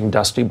interesting,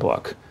 dusty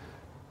book.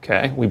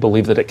 Okay, we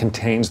believe that it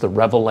contains the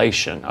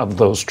revelation of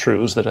those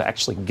truths that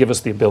actually give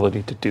us the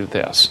ability to do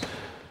this.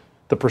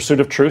 The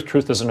pursuit of truth.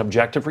 Truth is an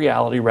objective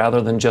reality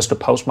rather than just a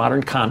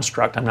postmodern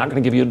construct. I'm not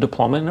going to give you a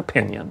diploma in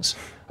opinions.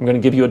 I'm going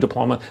to give you a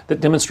diploma that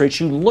demonstrates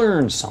you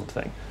learned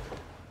something.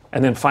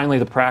 And then finally,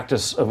 the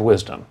practice of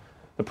wisdom,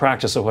 the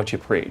practice of what you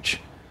preach.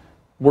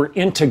 We're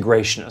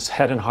integrationists,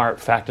 head and heart,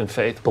 fact and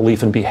faith,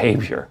 belief and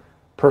behavior.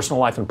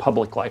 Personal life and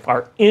public life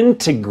are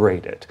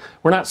integrated.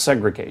 We're not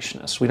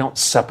segregationists. We don't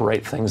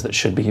separate things that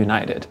should be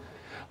united.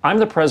 I'm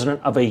the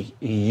president of a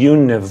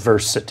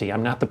university.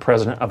 I'm not the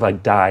president of a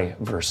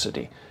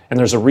diversity. And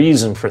there's a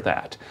reason for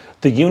that.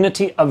 The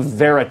unity of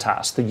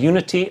veritas, the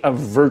unity of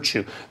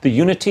virtue, the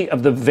unity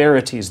of the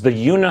verities, the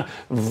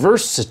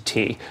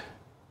university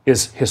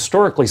is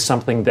historically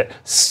something that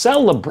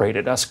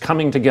celebrated us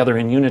coming together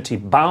in unity,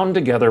 bound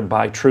together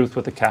by truth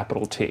with a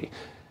capital T.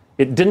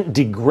 It didn't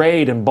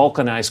degrade and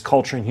balkanize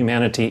culture and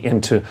humanity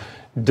into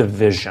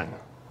division.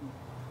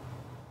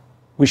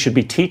 We should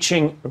be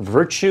teaching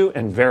virtue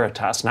and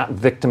veritas, not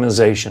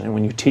victimization. And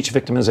when you teach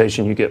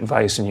victimization, you get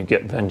vice and you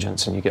get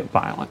vengeance and you get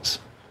violence.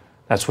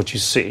 That's what you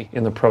see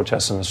in the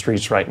protests in the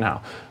streets right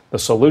now. The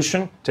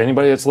solution to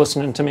anybody that's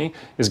listening to me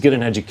is get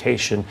an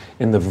education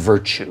in the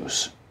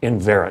virtues, in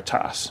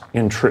veritas,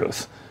 in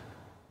truth.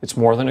 It's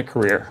more than a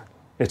career.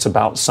 It's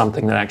about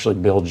something that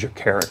actually builds your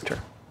character.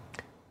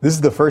 This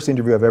is the first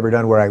interview I've ever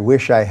done where I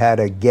wish I had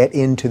a get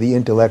into the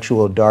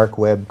intellectual dark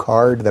web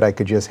card that I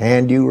could just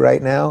hand you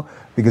right now,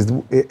 because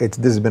this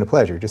has been a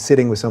pleasure, just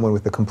sitting with someone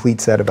with a complete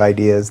set of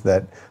ideas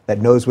that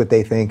knows what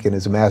they think and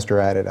is a master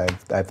at it.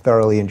 I've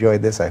thoroughly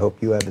enjoyed this. I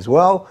hope you have as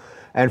well.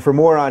 And for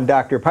more on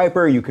Dr.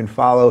 Piper, you can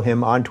follow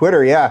him on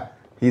Twitter. Yeah,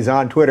 he's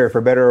on Twitter, for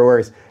better or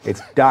worse.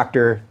 It's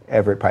Dr.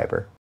 Everett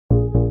Piper.